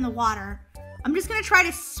 I'm going in the water. I'm just gonna try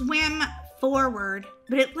to swim forward,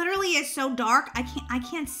 but it literally is so dark. I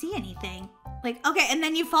can't see anything. Like, okay, and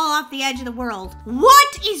then you fall off the edge of the world.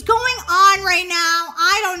 What is going on right now?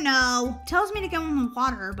 I don't know. It tells me to go in the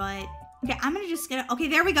water, but okay, I'm gonna just get, okay,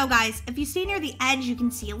 there we go, guys. If you stay near the edge, you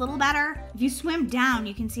can see a little better. If you swim down,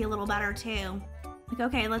 you can see a little better too. Like,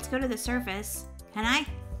 okay, let's go to the surface. Can I?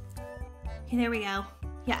 Okay, there we go.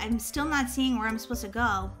 Yeah, I'm still not seeing where I'm supposed to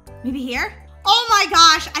go. Maybe here? Oh my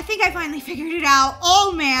gosh, I think I finally figured it out.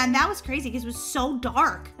 Oh man, that was crazy because it was so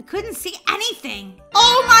dark. I couldn't see anything.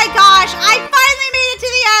 Oh my gosh, I finally made it to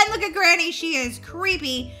the end. Look at Granny, she is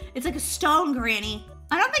creepy. It's like a stone Granny.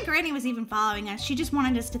 I don't think Granny was even following us. She just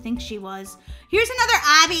wanted us to think she was. Here's another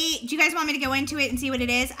Obby. Do you guys want me to go into it and see what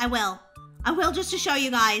it is? I will. I will, just to show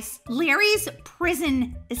you guys. Larry's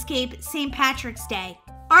prison escape St. Patrick's Day.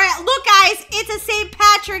 All right, look guys, it's a St.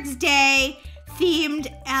 Patrick's Day themed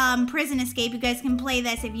prison escape. You guys can play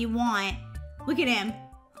this if you want. Look at him.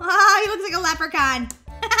 Oh, he looks like a leprechaun.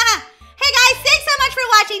 Hey guys, thanks so much for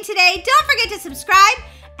watching today. Don't forget to subscribe,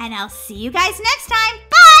 and I'll see you guys next time.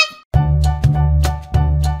 Bye!